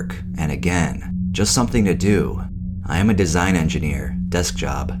at work, and again, just something to do. I am a design engineer, desk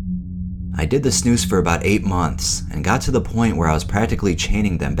job. I did the snooze for about 8 months, and got to the point where I was practically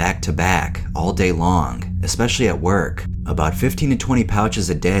chaining them back to back all day long, especially at work, about 15 to 20 pouches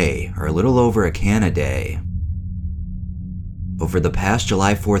a day, or a little over a can a day. Over the past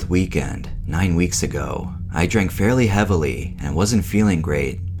July 4th weekend, 9 weeks ago, I drank fairly heavily and wasn't feeling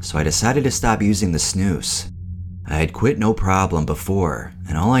great, so I decided to stop using the snooze. I had quit no problem before,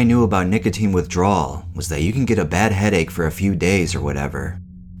 and all I knew about nicotine withdrawal was that you can get a bad headache for a few days or whatever.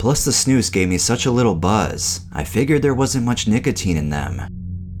 Plus the snooze gave me such a little buzz, I figured there wasn't much nicotine in them.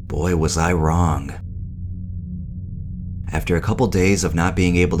 Boy, was I wrong. After a couple days of not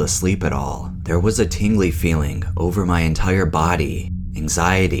being able to sleep at all, there was a tingly feeling over my entire body,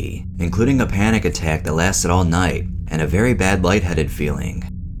 anxiety, including a panic attack that lasted all night, and a very bad lightheaded feeling.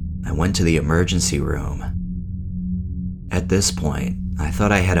 I went to the emergency room. At this point, I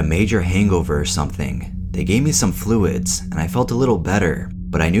thought I had a major hangover or something. They gave me some fluids, and I felt a little better,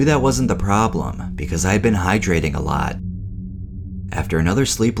 but I knew that wasn't the problem because I had been hydrating a lot. After another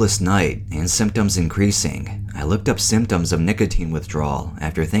sleepless night and symptoms increasing, I looked up symptoms of nicotine withdrawal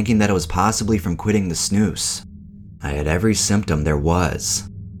after thinking that it was possibly from quitting the snooze. I had every symptom there was.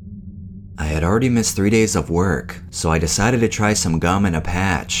 I had already missed 3 days of work, so I decided to try some gum and a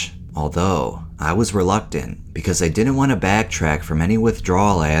patch, although I was reluctant because I didn't want to backtrack from any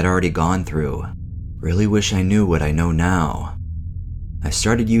withdrawal I had already gone through. Really wish I knew what I know now. I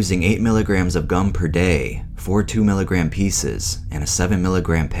started using 8 milligrams of gum per day, 4 2-milligram pieces, and a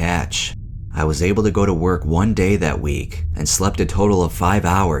 7-milligram patch. I was able to go to work 1 day that week and slept a total of 5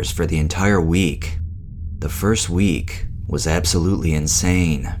 hours for the entire week. The first week was absolutely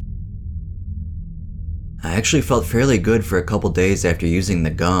insane. I actually felt fairly good for a couple days after using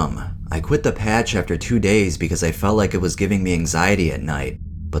the gum. I quit the patch after 2 days because I felt like it was giving me anxiety at night.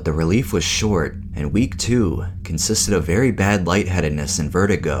 But the relief was short, and week 2 consisted of very bad lightheadedness and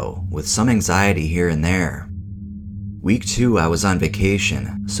vertigo, with some anxiety here and there. Week 2 I was on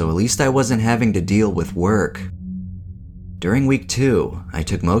vacation, so at least I wasn't having to deal with work. During week 2, I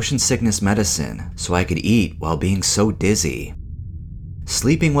took motion sickness medicine so I could eat while being so dizzy.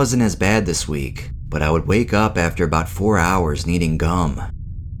 Sleeping wasn't as bad this week, but I would wake up after about 4 hours needing gum.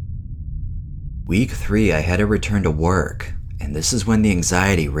 Week 3 I had to return to work, and this is when the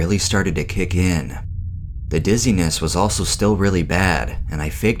anxiety really started to kick in. The dizziness was also still really bad, and I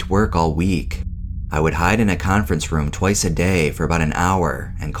faked work all week. I would hide in a conference room twice a day for about an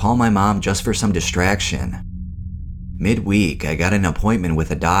hour and call my mom just for some distraction. Midweek, I got an appointment with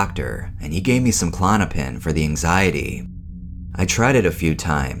a doctor, and he gave me some Klonopin for the anxiety. I tried it a few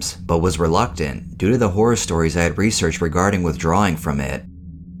times, but was reluctant due to the horror stories I had researched regarding withdrawing from it.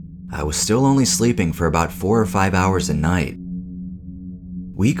 I was still only sleeping for about 4 or 5 hours a night.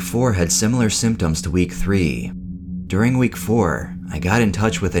 Week 4 had similar symptoms to week 3. During week 4, I got in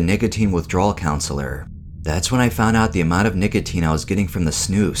touch with a nicotine withdrawal counselor. That's when I found out the amount of nicotine I was getting from the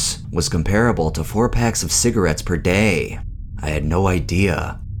snus was comparable to 4 packs of cigarettes per day. I had no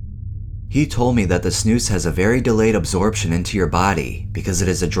idea. He told me that the snus has a very delayed absorption into your body because it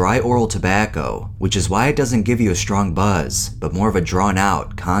is a dry oral tobacco, which is why it doesn't give you a strong buzz, but more of a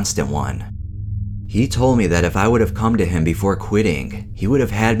drawn-out, constant one. He told me that if I would have come to him before quitting, he would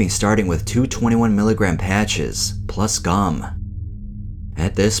have had me starting with 2 21-milligram patches, plus gum.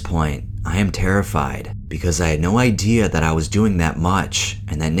 At this point, I am terrified because I had no idea that I was doing that much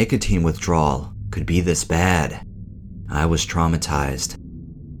and that nicotine withdrawal could be this bad. I was traumatized.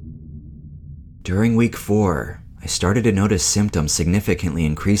 During week 4, I started to notice symptoms significantly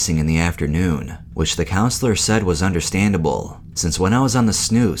increasing in the afternoon, which the counselor said was understandable, since when I was on the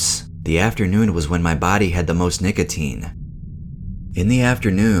snus, the afternoon was when my body had the most nicotine. In the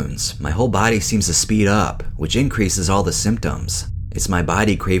afternoons, my whole body seems to speed up, which increases all the symptoms. It's my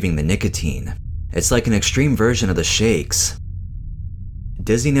body craving the nicotine. It's like an extreme version of the shakes.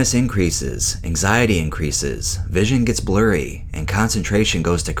 Dizziness increases, anxiety increases, vision gets blurry, and concentration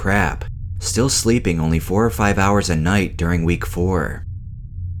goes to crap. Still sleeping only 4 or 5 hours a night during week 4.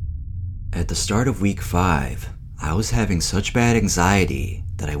 At the start of week 5, I was having such bad anxiety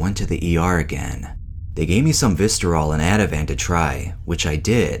that I went to the ER again. They gave me some Vistarol and Ativan to try, which I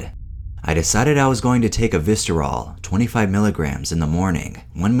did. I decided I was going to take a Vistarol, 25 milligrams in the morning,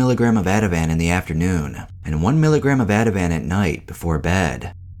 1 milligram of Ativan in the afternoon, and 1 milligram of Ativan at night before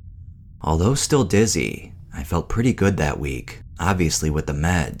bed. Although still dizzy, I felt pretty good that week, obviously with the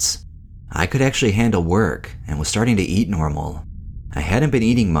meds. I could actually handle work and was starting to eat normal. I hadn't been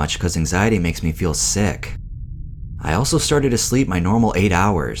eating much because anxiety makes me feel sick. I also started to sleep my normal 8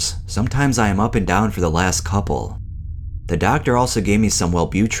 hours. Sometimes I am up and down for the last couple. The doctor also gave me some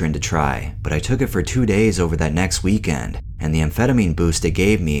Wellbutrin to try, but I took it for 2 days over that next weekend, and the amphetamine boost it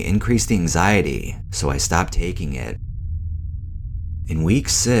gave me increased the anxiety, so I stopped taking it. In week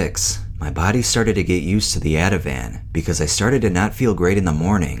 6, my body started to get used to the Ativan because I started to not feel great in the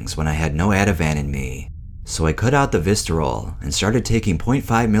mornings when I had no Ativan in me. So I cut out the Vistarol and started taking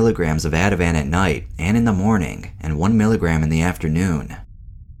 0.5 milligrams of Ativan at night and in the morning and 1 milligram in the afternoon.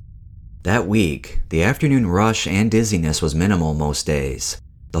 That week, the afternoon rush and dizziness was minimal most days.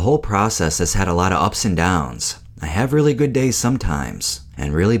 The whole process has had a lot of ups and downs. I have really good days sometimes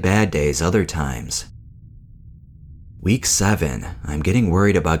and really bad days other times. Week 7, I'm getting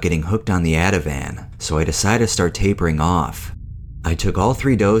worried about getting hooked on the Ativan, so I decided to start tapering off. I took all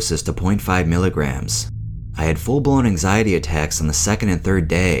 3 doses to 0.5 milligrams. I had full-blown anxiety attacks on the 2nd and 3rd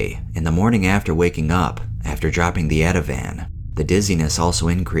day, in the morning after waking up, after dropping the Ativan. The dizziness also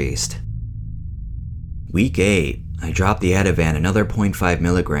increased. Week 8, I dropped the Ativan another 0.5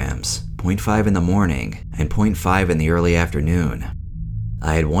 milligrams, 0.5 in the morning, and 0.5 in the early afternoon.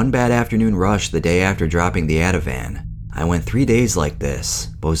 I had one bad afternoon rush the day after dropping the Ativan. I went 3 days like this,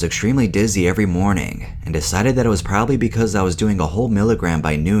 but was extremely dizzy every morning, and decided that it was probably because I was doing a whole milligram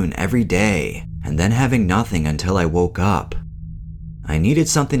by noon every day, and then having nothing until I woke up. I needed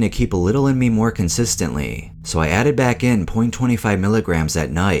something to keep a little in me more consistently, so I added back in 0.25 milligrams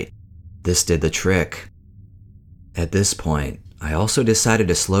at night. This did the trick. At this point, I also decided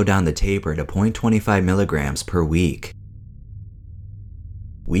to slow down the taper to 0.25 milligrams per week.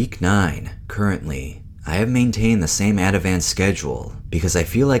 Week 9, currently, I have maintained the same Ativan schedule because I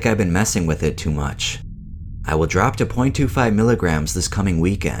feel like I've been messing with it too much. I will drop to 0.25 milligrams this coming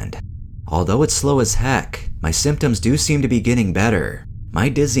weekend. Although it's slow as heck, my symptoms do seem to be getting better. My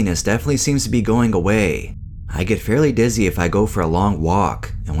dizziness definitely seems to be going away. I get fairly dizzy if I go for a long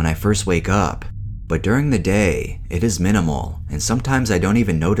walk and when I first wake up, but during the day, it is minimal and sometimes I don't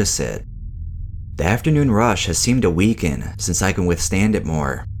even notice it. The afternoon rush has seemed to weaken since I can withstand it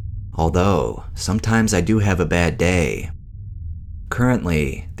more. Although, sometimes I do have a bad day.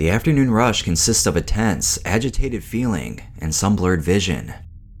 Currently, the afternoon rush consists of a tense, agitated feeling and some blurred vision.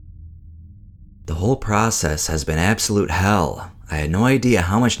 The whole process has been absolute hell. I had no idea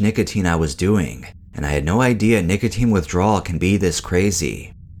how much nicotine I was doing, and I had no idea nicotine withdrawal can be this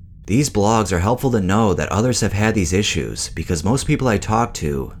crazy. These blogs are helpful to know that others have had these issues because most people I talk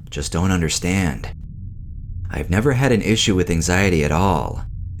to just don't understand. I've never had an issue with anxiety at all.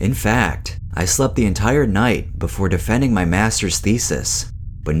 In fact, I slept the entire night before defending my master's thesis.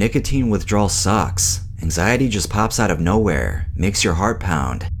 But nicotine withdrawal sucks. Anxiety just pops out of nowhere, makes your heart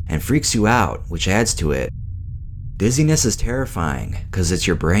pound, and freaks you out, which adds to it. Dizziness is terrifying because it's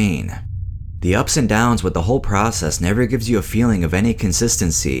your brain. The ups and downs with the whole process never gives you a feeling of any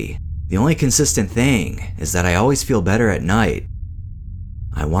consistency. The only consistent thing is that I always feel better at night.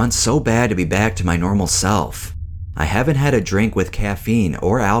 I want so bad to be back to my normal self. I haven't had a drink with caffeine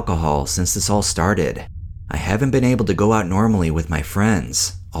or alcohol since this all started. I haven't been able to go out normally with my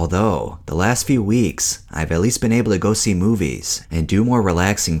friends, although the last few weeks I've at least been able to go see movies and do more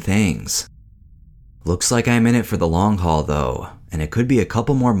relaxing things. Looks like I'm in it for the long haul though, and it could be a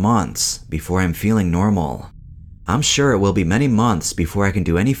couple more months before I'm feeling normal. I'm sure it will be many months before I can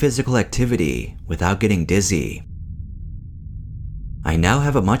do any physical activity without getting dizzy. I now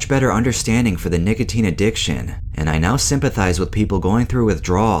have a much better understanding for the nicotine addiction, and I now sympathize with people going through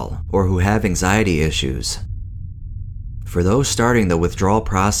withdrawal or who have anxiety issues. For those starting the withdrawal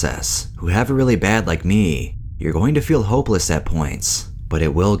process, who have it really bad like me, you're going to feel hopeless at points, but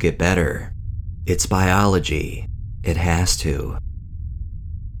it will get better. It's biology. It has to.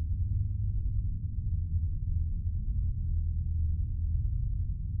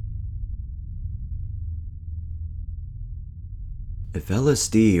 If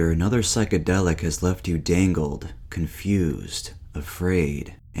LSD or another psychedelic has left you dangled, confused,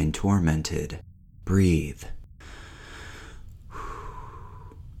 afraid, and tormented, breathe.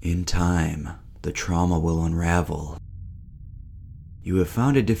 In time, the trauma will unravel. You have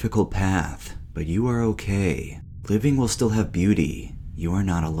found a difficult path, but you are okay. Living will still have beauty. You are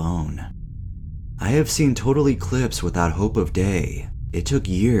not alone. I have seen total eclipse without hope of day. It took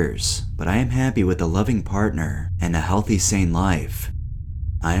years, but I am happy with a loving partner and a healthy, sane life.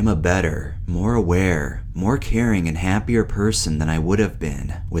 I am a better, more aware, more caring and happier person than I would have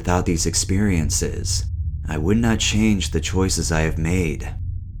been without these experiences. I would not change the choices I have made.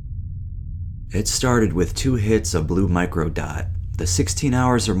 It started with 2 hits of blue microdot. The 16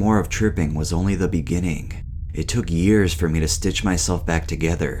 hours or more of tripping was only the beginning. It took years for me to stitch myself back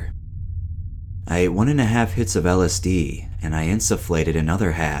together. I ate 1.5 hits of LSD, and I insufflated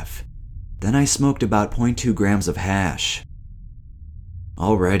another half. Then I smoked about 0.2 grams of hash.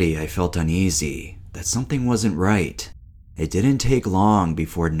 Already I felt uneasy, that something wasn't right. It didn't take long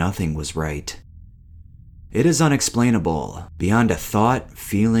before nothing was right. It is unexplainable, beyond a thought,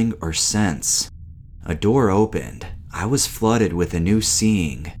 feeling, or sense. A door opened. I was flooded with a new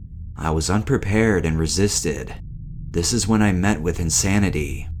seeing. I was unprepared and resisted. This is when I met with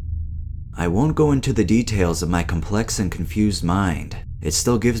insanity. I won't go into the details of my complex and confused mind. It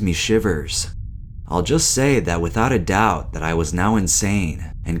still gives me shivers. I'll just say that without a doubt that I was now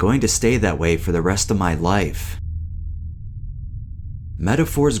insane and going to stay that way for the rest of my life.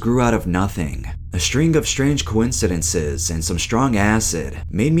 Metaphors grew out of nothing. A string of strange coincidences and some strong acid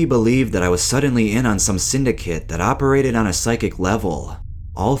made me believe that I was suddenly in on some syndicate that operated on a psychic level,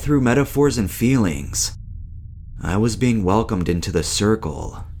 all through metaphors and feelings. I was being welcomed into the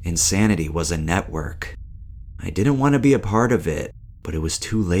circle. Insanity was a network. I didn't want to be a part of it, but it was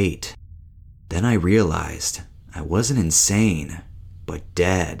too late. Then I realized I wasn't insane, but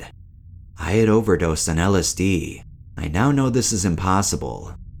dead. I had overdosed on LSD. I now know this is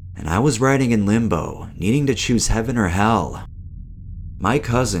impossible, and I was riding in limbo, needing to choose heaven or hell. My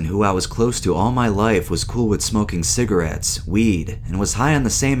cousin, who I was close to all my life, was cool with smoking cigarettes, weed, and was high on the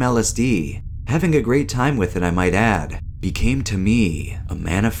same LSD, having a great time with it, I might add, became to me a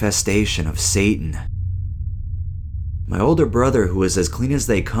manifestation of Satan. My older brother, who was as clean as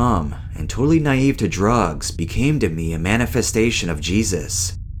they come and totally naive to drugs, became to me a manifestation of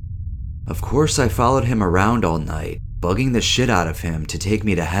Jesus. Of course, I followed him around all night, bugging the shit out of him to take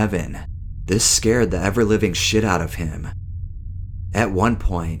me to heaven. This scared the ever-living shit out of him. At one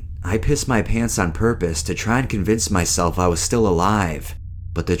point, I pissed my pants on purpose to try and convince myself I was still alive,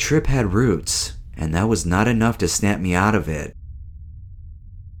 but the trip had roots, and that was not enough to snap me out of it.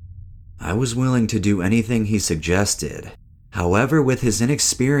 I was willing to do anything he suggested. However, with his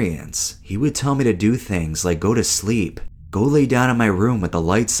inexperience, he would tell me to do things like go to sleep, go lay down in my room with the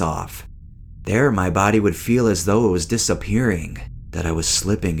lights off. There, my body would feel as though it was disappearing, that I was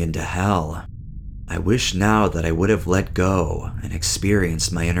slipping into hell. I wish now that I would have let go and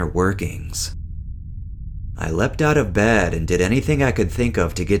experienced my inner workings. I leapt out of bed and did anything I could think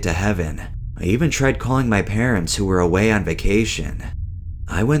of to get to heaven. I even tried calling my parents who were away on vacation.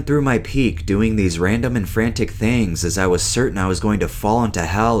 I went through my peak doing these random and frantic things as I was certain I was going to fall into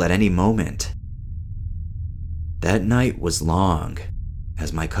hell at any moment. That night was long.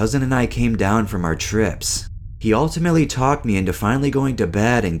 As my cousin and I came down from our trips, he ultimately talked me into finally going to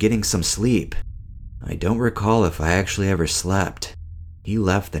bed and getting some sleep. I don't recall if I actually ever slept. He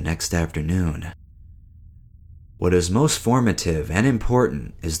left the next afternoon. What is most formative and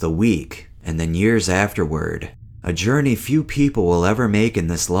important is the week and then years afterward. a journey few people will ever make in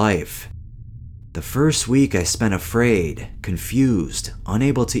this life. The first week I spent afraid, confused,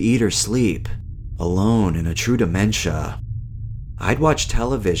 unable to eat or sleep, alone in a true dementia. I'd watch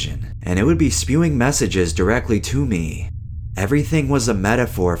television, and it would be spewing messages directly to me. Everything was a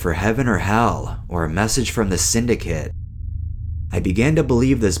metaphor for heaven or hell, or a message from the syndicate. I began to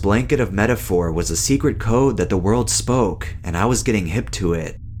believe this blanket of metaphor was a secret code that the world spoke, and I was getting hip to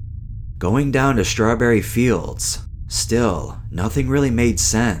it. Going down to strawberry fields. Still, nothing really made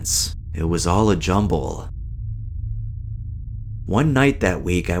sense. It was all a jumble. One night that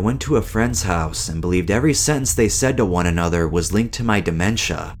week, I went to a friend's house and believed every sentence they said to one another was linked to my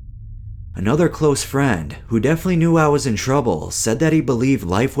dementia. Another close friend, who definitely knew I was in trouble, said that he believed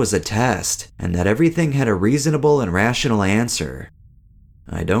life was a test and that everything had a reasonable and rational answer.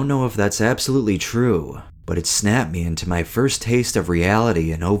 I don't know if that's absolutely true, but it snapped me into my first taste of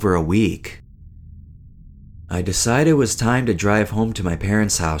reality in over a week. I decided it was time to drive home to my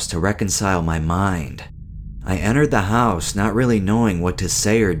parents' house to reconcile my mind. I entered the house not really knowing what to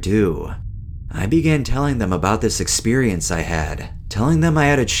say or do. I began telling them about this experience I had, telling them I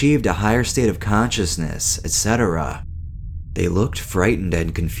had achieved a higher state of consciousness, etc. They looked frightened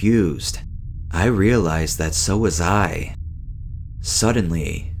and confused. I realized that so was I.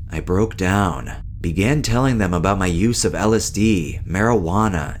 Suddenly, I broke down, began telling them about my use of LSD,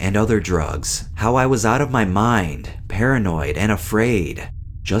 marijuana, and other drugs, how I was out of my mind, paranoid, and afraid.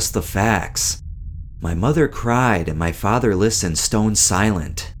 Just the facts. My mother cried and my father listened stone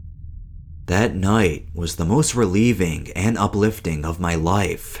silent. That night was the most relieving and uplifting of my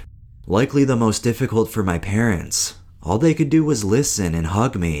life. Likely the most difficult for my parents. All they could do was listen and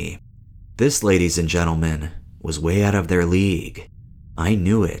hug me. This, ladies and gentlemen, was way out of their league. I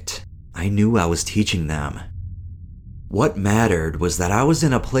knew it. I knew I was teaching them. What mattered was that I was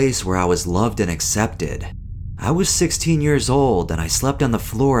in a place where I was loved and accepted. I was 16 years old and I slept on the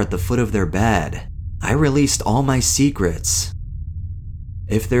floor at the foot of their bed. I released all my secrets.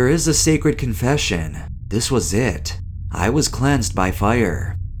 If there is a sacred confession, this was it. I was cleansed by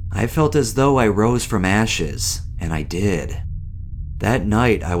fire. I felt as though I rose from ashes, and I did. That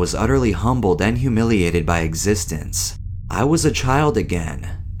night, I was utterly humbled and humiliated by existence. I was a child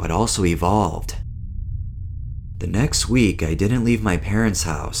again, but also evolved. The next week, I didn't leave my parents'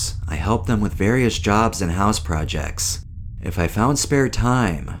 house. I helped them with various jobs and house projects. If I found spare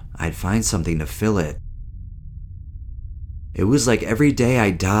time, I'd find something to fill it. It was like every day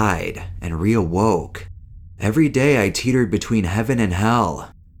I died and reawoke. Every day I teetered between heaven and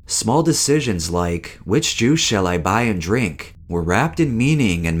hell. Small decisions like, which juice shall I buy and drink, were wrapped in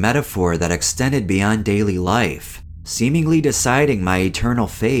meaning and metaphor that extended beyond daily life, seemingly deciding my eternal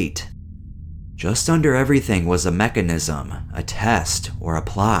fate. Just under everything was a mechanism, a test, or a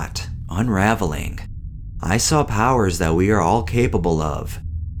plot, unraveling. I saw powers that we are all capable of,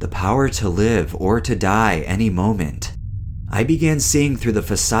 the power to live or to die any moment. I began seeing through the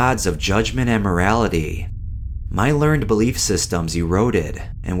facades of judgment and morality. My learned belief systems eroded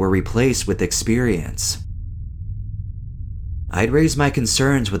and were replaced with experience. I'd raise my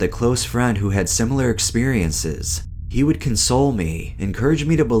concerns with a close friend who had similar experiences. He would console me, encourage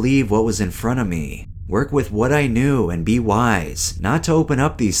me to believe what was in front of me, work with what I knew and be wise, not to open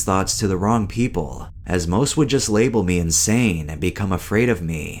up these thoughts to the wrong people, as most would just label me insane and become afraid of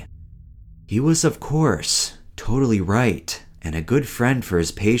me. He was, of course, totally right, and a good friend for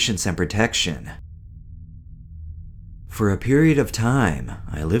his patience and protection. For a period of time,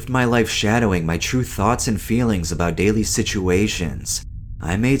 I lived my life shadowing my true thoughts and feelings about daily situations.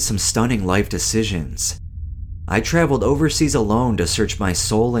 I made some stunning life decisions. I traveled overseas alone to search my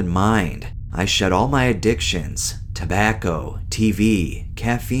soul and mind. I shed all my addictions, tobacco, TV,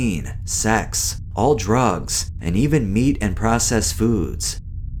 caffeine, sex, all drugs, and even meat and processed foods.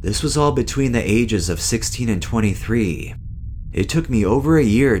 This was all between the ages of 16 and 23. It took me over a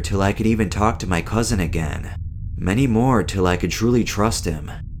year till I could even talk to my cousin again. Many more till I could truly trust him.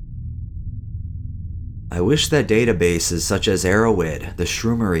 I wish that databases such as Arrowhead, the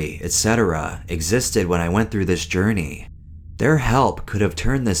Shroomery, etc. existed when I went through this journey. Their help could have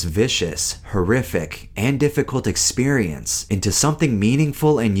turned this vicious, horrific, and difficult experience into something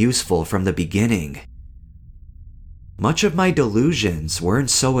meaningful and useful from the beginning. Much of my delusions weren't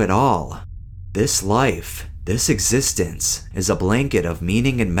so at all. This life, this existence, is a blanket of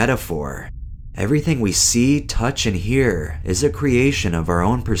meaning and metaphor. Everything we see, touch, and hear is a creation of our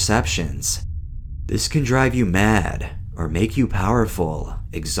own perceptions. This can drive you mad, or make you powerful,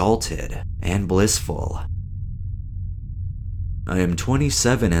 exalted, and blissful. I am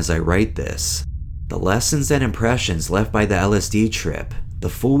 27 as I write this. The lessons and impressions left by the LSD trip, The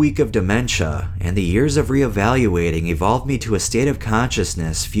full week of dementia and the years of reevaluating evolved me to a state of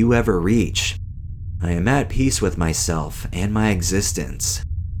consciousness few ever reach. I am at peace with myself and my existence.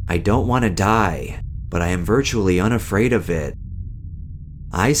 I don't want to die, but I am virtually unafraid of it.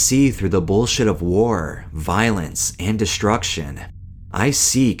 I see through the bullshit of war, violence, and destruction. I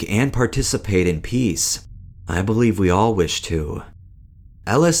seek and participate in peace. I believe we all wish to.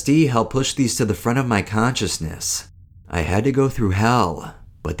 LSD helped push these to the front of my consciousness. I had to go through hell,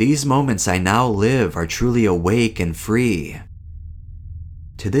 but these moments I now live are truly awake and free.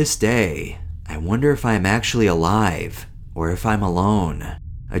 To this day, I wonder if I am actually alive, or if I'm alone.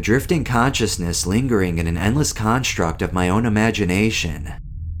 A drifting consciousness lingering in an endless construct of my own imagination.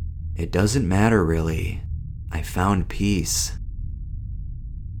 It doesn't matter really. I found peace.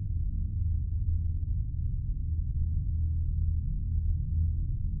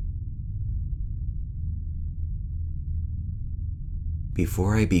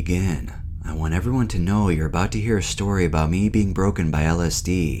 Before I begin, I want everyone to know you're about to hear a story about me being broken by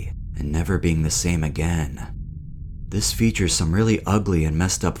LSD and never being the same again. This features some really ugly and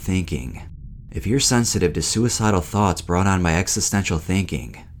messed up thinking. If you're sensitive to suicidal thoughts brought on by existential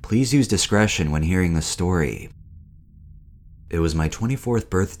thinking, please use discretion when hearing the story. It was my 24th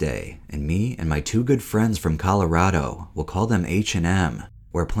birthday, and me and my two good friends from Colorado, we'll call them H and M,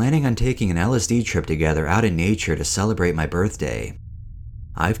 were planning on taking an LSD trip together out in nature to celebrate my birthday.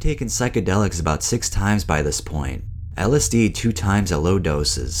 I've taken psychedelics about 6 times by this point, LSD 2 times at low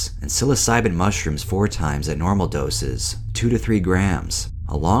doses, and psilocybin mushrooms 4 times at normal doses, 2 to 3 grams,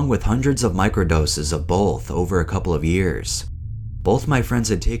 along with hundreds of microdoses of both over a couple of years. Both my friends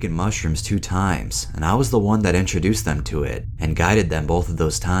had taken mushrooms 2 times, and I was the one that introduced them to it, and guided them both of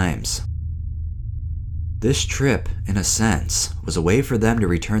those times. This trip, in a sense, was a way for them to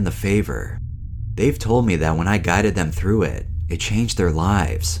return the favor. They've told me that when I guided them through it changed their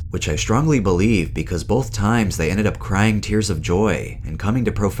lives, which I strongly believe because both times they ended up crying tears of joy and coming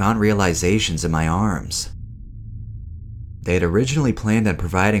to profound realizations in my arms. They had originally planned on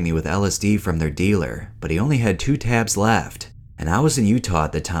providing me with LSD from their dealer, but he only had 2 tabs left, and I was in Utah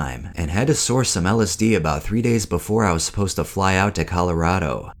at the time and had to source some LSD about 3 days before I was supposed to fly out to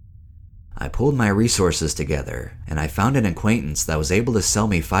Colorado. I pulled my resources together, and I found an acquaintance that was able to sell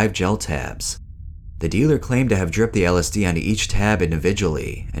me 5 gel tabs. The dealer claimed to have dripped the LSD onto each tab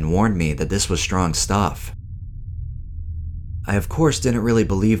individually and warned me that this was strong stuff. I of course didn't really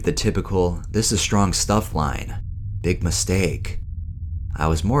believe the typical, "this is strong stuff" line. Big mistake. I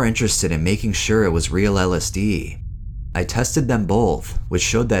was more interested in making sure it was real LSD. I tested them both, which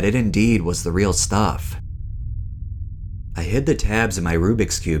showed that it indeed was the real stuff. I hid the tabs in my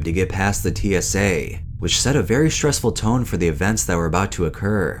Rubik's Cube to get past the TSA, which set a very stressful tone for the events that were about to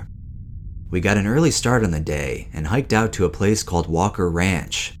occur. We got an early start on the day and hiked out to a place called Walker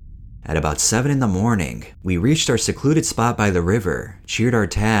Ranch. At about 7 in the morning, we reached our secluded spot by the river, cheered our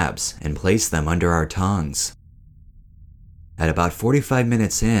tabs, and placed them under our tongues. At about 45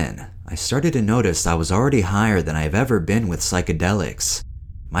 minutes in, I started to notice I was already higher than I've ever been with psychedelics.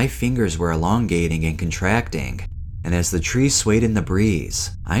 My fingers were elongating and contracting, and as the trees swayed in the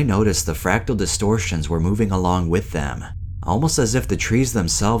breeze, I noticed the fractal distortions were moving along with them. Almost as if the trees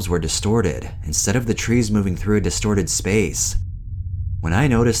themselves were distorted, instead of the trees moving through a distorted space. When I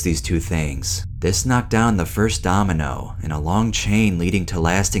noticed these 2 things, this knocked down the first domino in a long chain leading to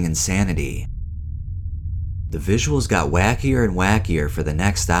lasting insanity. The visuals got wackier and wackier for the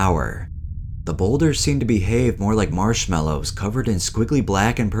next hour. The boulders seemed to behave more like marshmallows covered in squiggly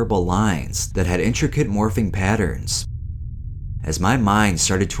black and purple lines that had intricate morphing patterns. As my mind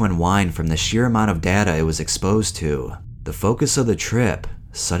started to unwind from the sheer amount of data it was exposed to, the focus of the trip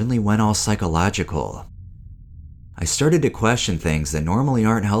suddenly went all psychological. I started to question things that normally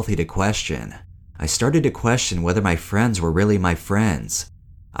aren't healthy to question. I started to question whether my friends were really my friends.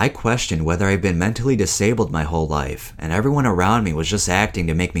 I questioned whether I'd been mentally disabled my whole life and everyone around me was just acting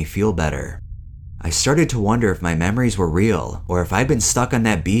to make me feel better. I started to wonder if my memories were real or if I'd been stuck on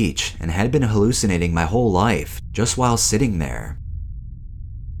that beach and had been hallucinating my whole life just while sitting there.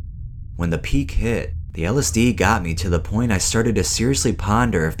 When the peak hit, the LSD got me to the point I started to seriously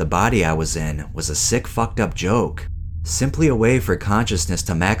ponder if the body I was in was a sick, fucked up joke. Simply a way for consciousness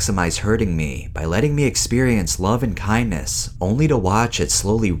to maximize hurting me by letting me experience love and kindness, only to watch it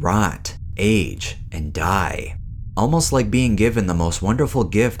slowly rot, age, and die. Almost like being given the most wonderful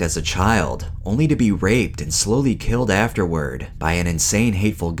gift as a child, only to be raped and slowly killed afterward by an insane,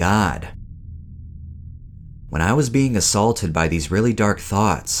 hateful god. When I was being assaulted by these really dark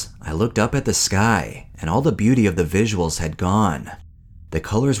thoughts, I looked up at the sky, and all the beauty of the visuals had gone. The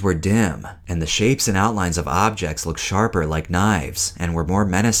colors were dim, and the shapes and outlines of objects looked sharper like knives and were more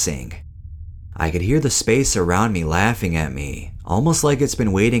menacing. I could hear the space around me laughing at me, almost like it's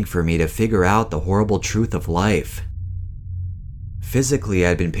been waiting for me to figure out the horrible truth of life. Physically,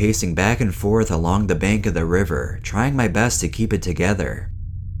 I'd been pacing back and forth along the bank of the river, trying my best to keep it together.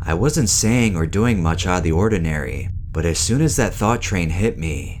 I wasn't saying or doing much out of the ordinary, but as soon as that thought train hit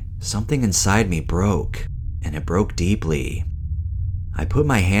me, something inside me broke, and it broke deeply. I put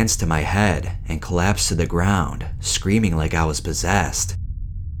my hands to my head and collapsed to the ground, screaming like I was possessed.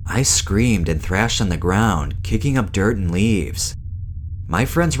 I screamed and thrashed on the ground, kicking up dirt and leaves. My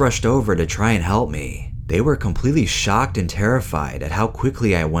friends rushed over to try and help me. They were completely shocked and terrified at how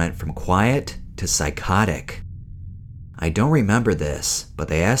quickly I went from quiet to psychotic. I don't remember this, but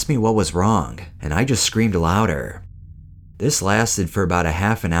they asked me what was wrong, and I just screamed louder. This lasted for about a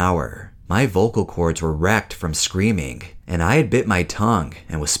half an hour. My vocal cords were wrecked from screaming, and I had bit my tongue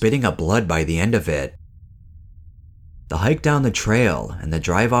and was spitting up blood by the end of it. The hike down the trail and the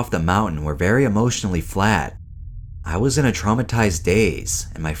drive off the mountain were very emotionally flat. I was in a traumatized daze,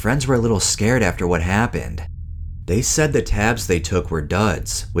 and my friends were a little scared after what happened. They said the tabs they took were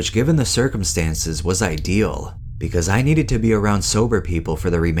duds, which given the circumstances was ideal, because I needed to be around sober people for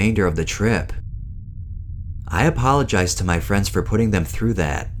the remainder of the trip. I apologized to my friends for putting them through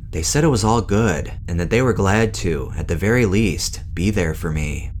that. They said it was all good, and that they were glad to, at the very least, be there for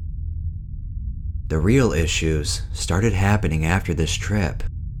me. The real issues started happening after this trip.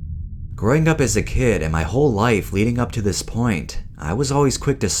 Growing up as a kid and my whole life leading up to this point, I was always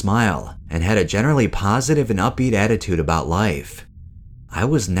quick to smile and had a generally positive and upbeat attitude about life. I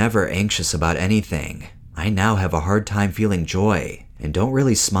was never anxious about anything. I now have a hard time feeling joy and don't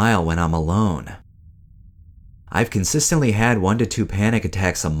really smile when I'm alone. I've consistently had 1 to 2 panic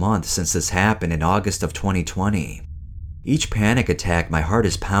attacks a month since this happened in August of 2020. Each panic attack, my heart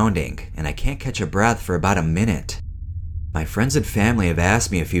is pounding, and I can't catch a breath for about a minute. My friends and family have asked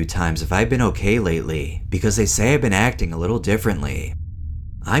me a few times if I've been okay lately, because they say I've been acting a little differently.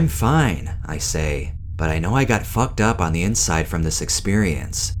 I'm fine, I say, but I know I got fucked up on the inside from this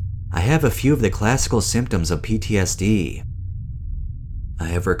experience. I have a few of the classical symptoms of PTSD. I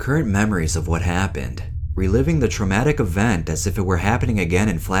have recurrent memories of what happened, reliving the traumatic event as if it were happening again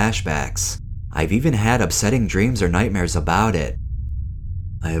in flashbacks. I've even had upsetting dreams or nightmares about it.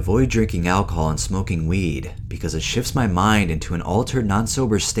 I avoid drinking alcohol and smoking weed because it shifts my mind into an altered,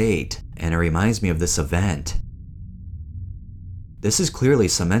 non-sober state, and it reminds me of this event. This is clearly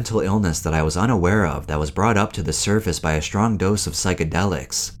some mental illness that I was unaware of that was brought up to the surface by a strong dose of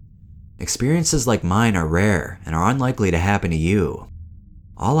psychedelics. Experiences like mine are rare and are unlikely to happen to you.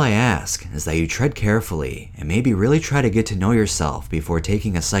 All I ask is that you tread carefully and maybe really try to get to know yourself before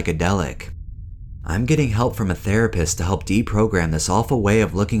taking a psychedelic. I'm getting help from a therapist to help deprogram this awful way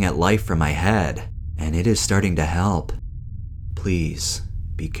of looking at life from my head, and it is starting to help. Please,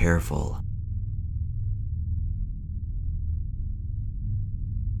 be careful.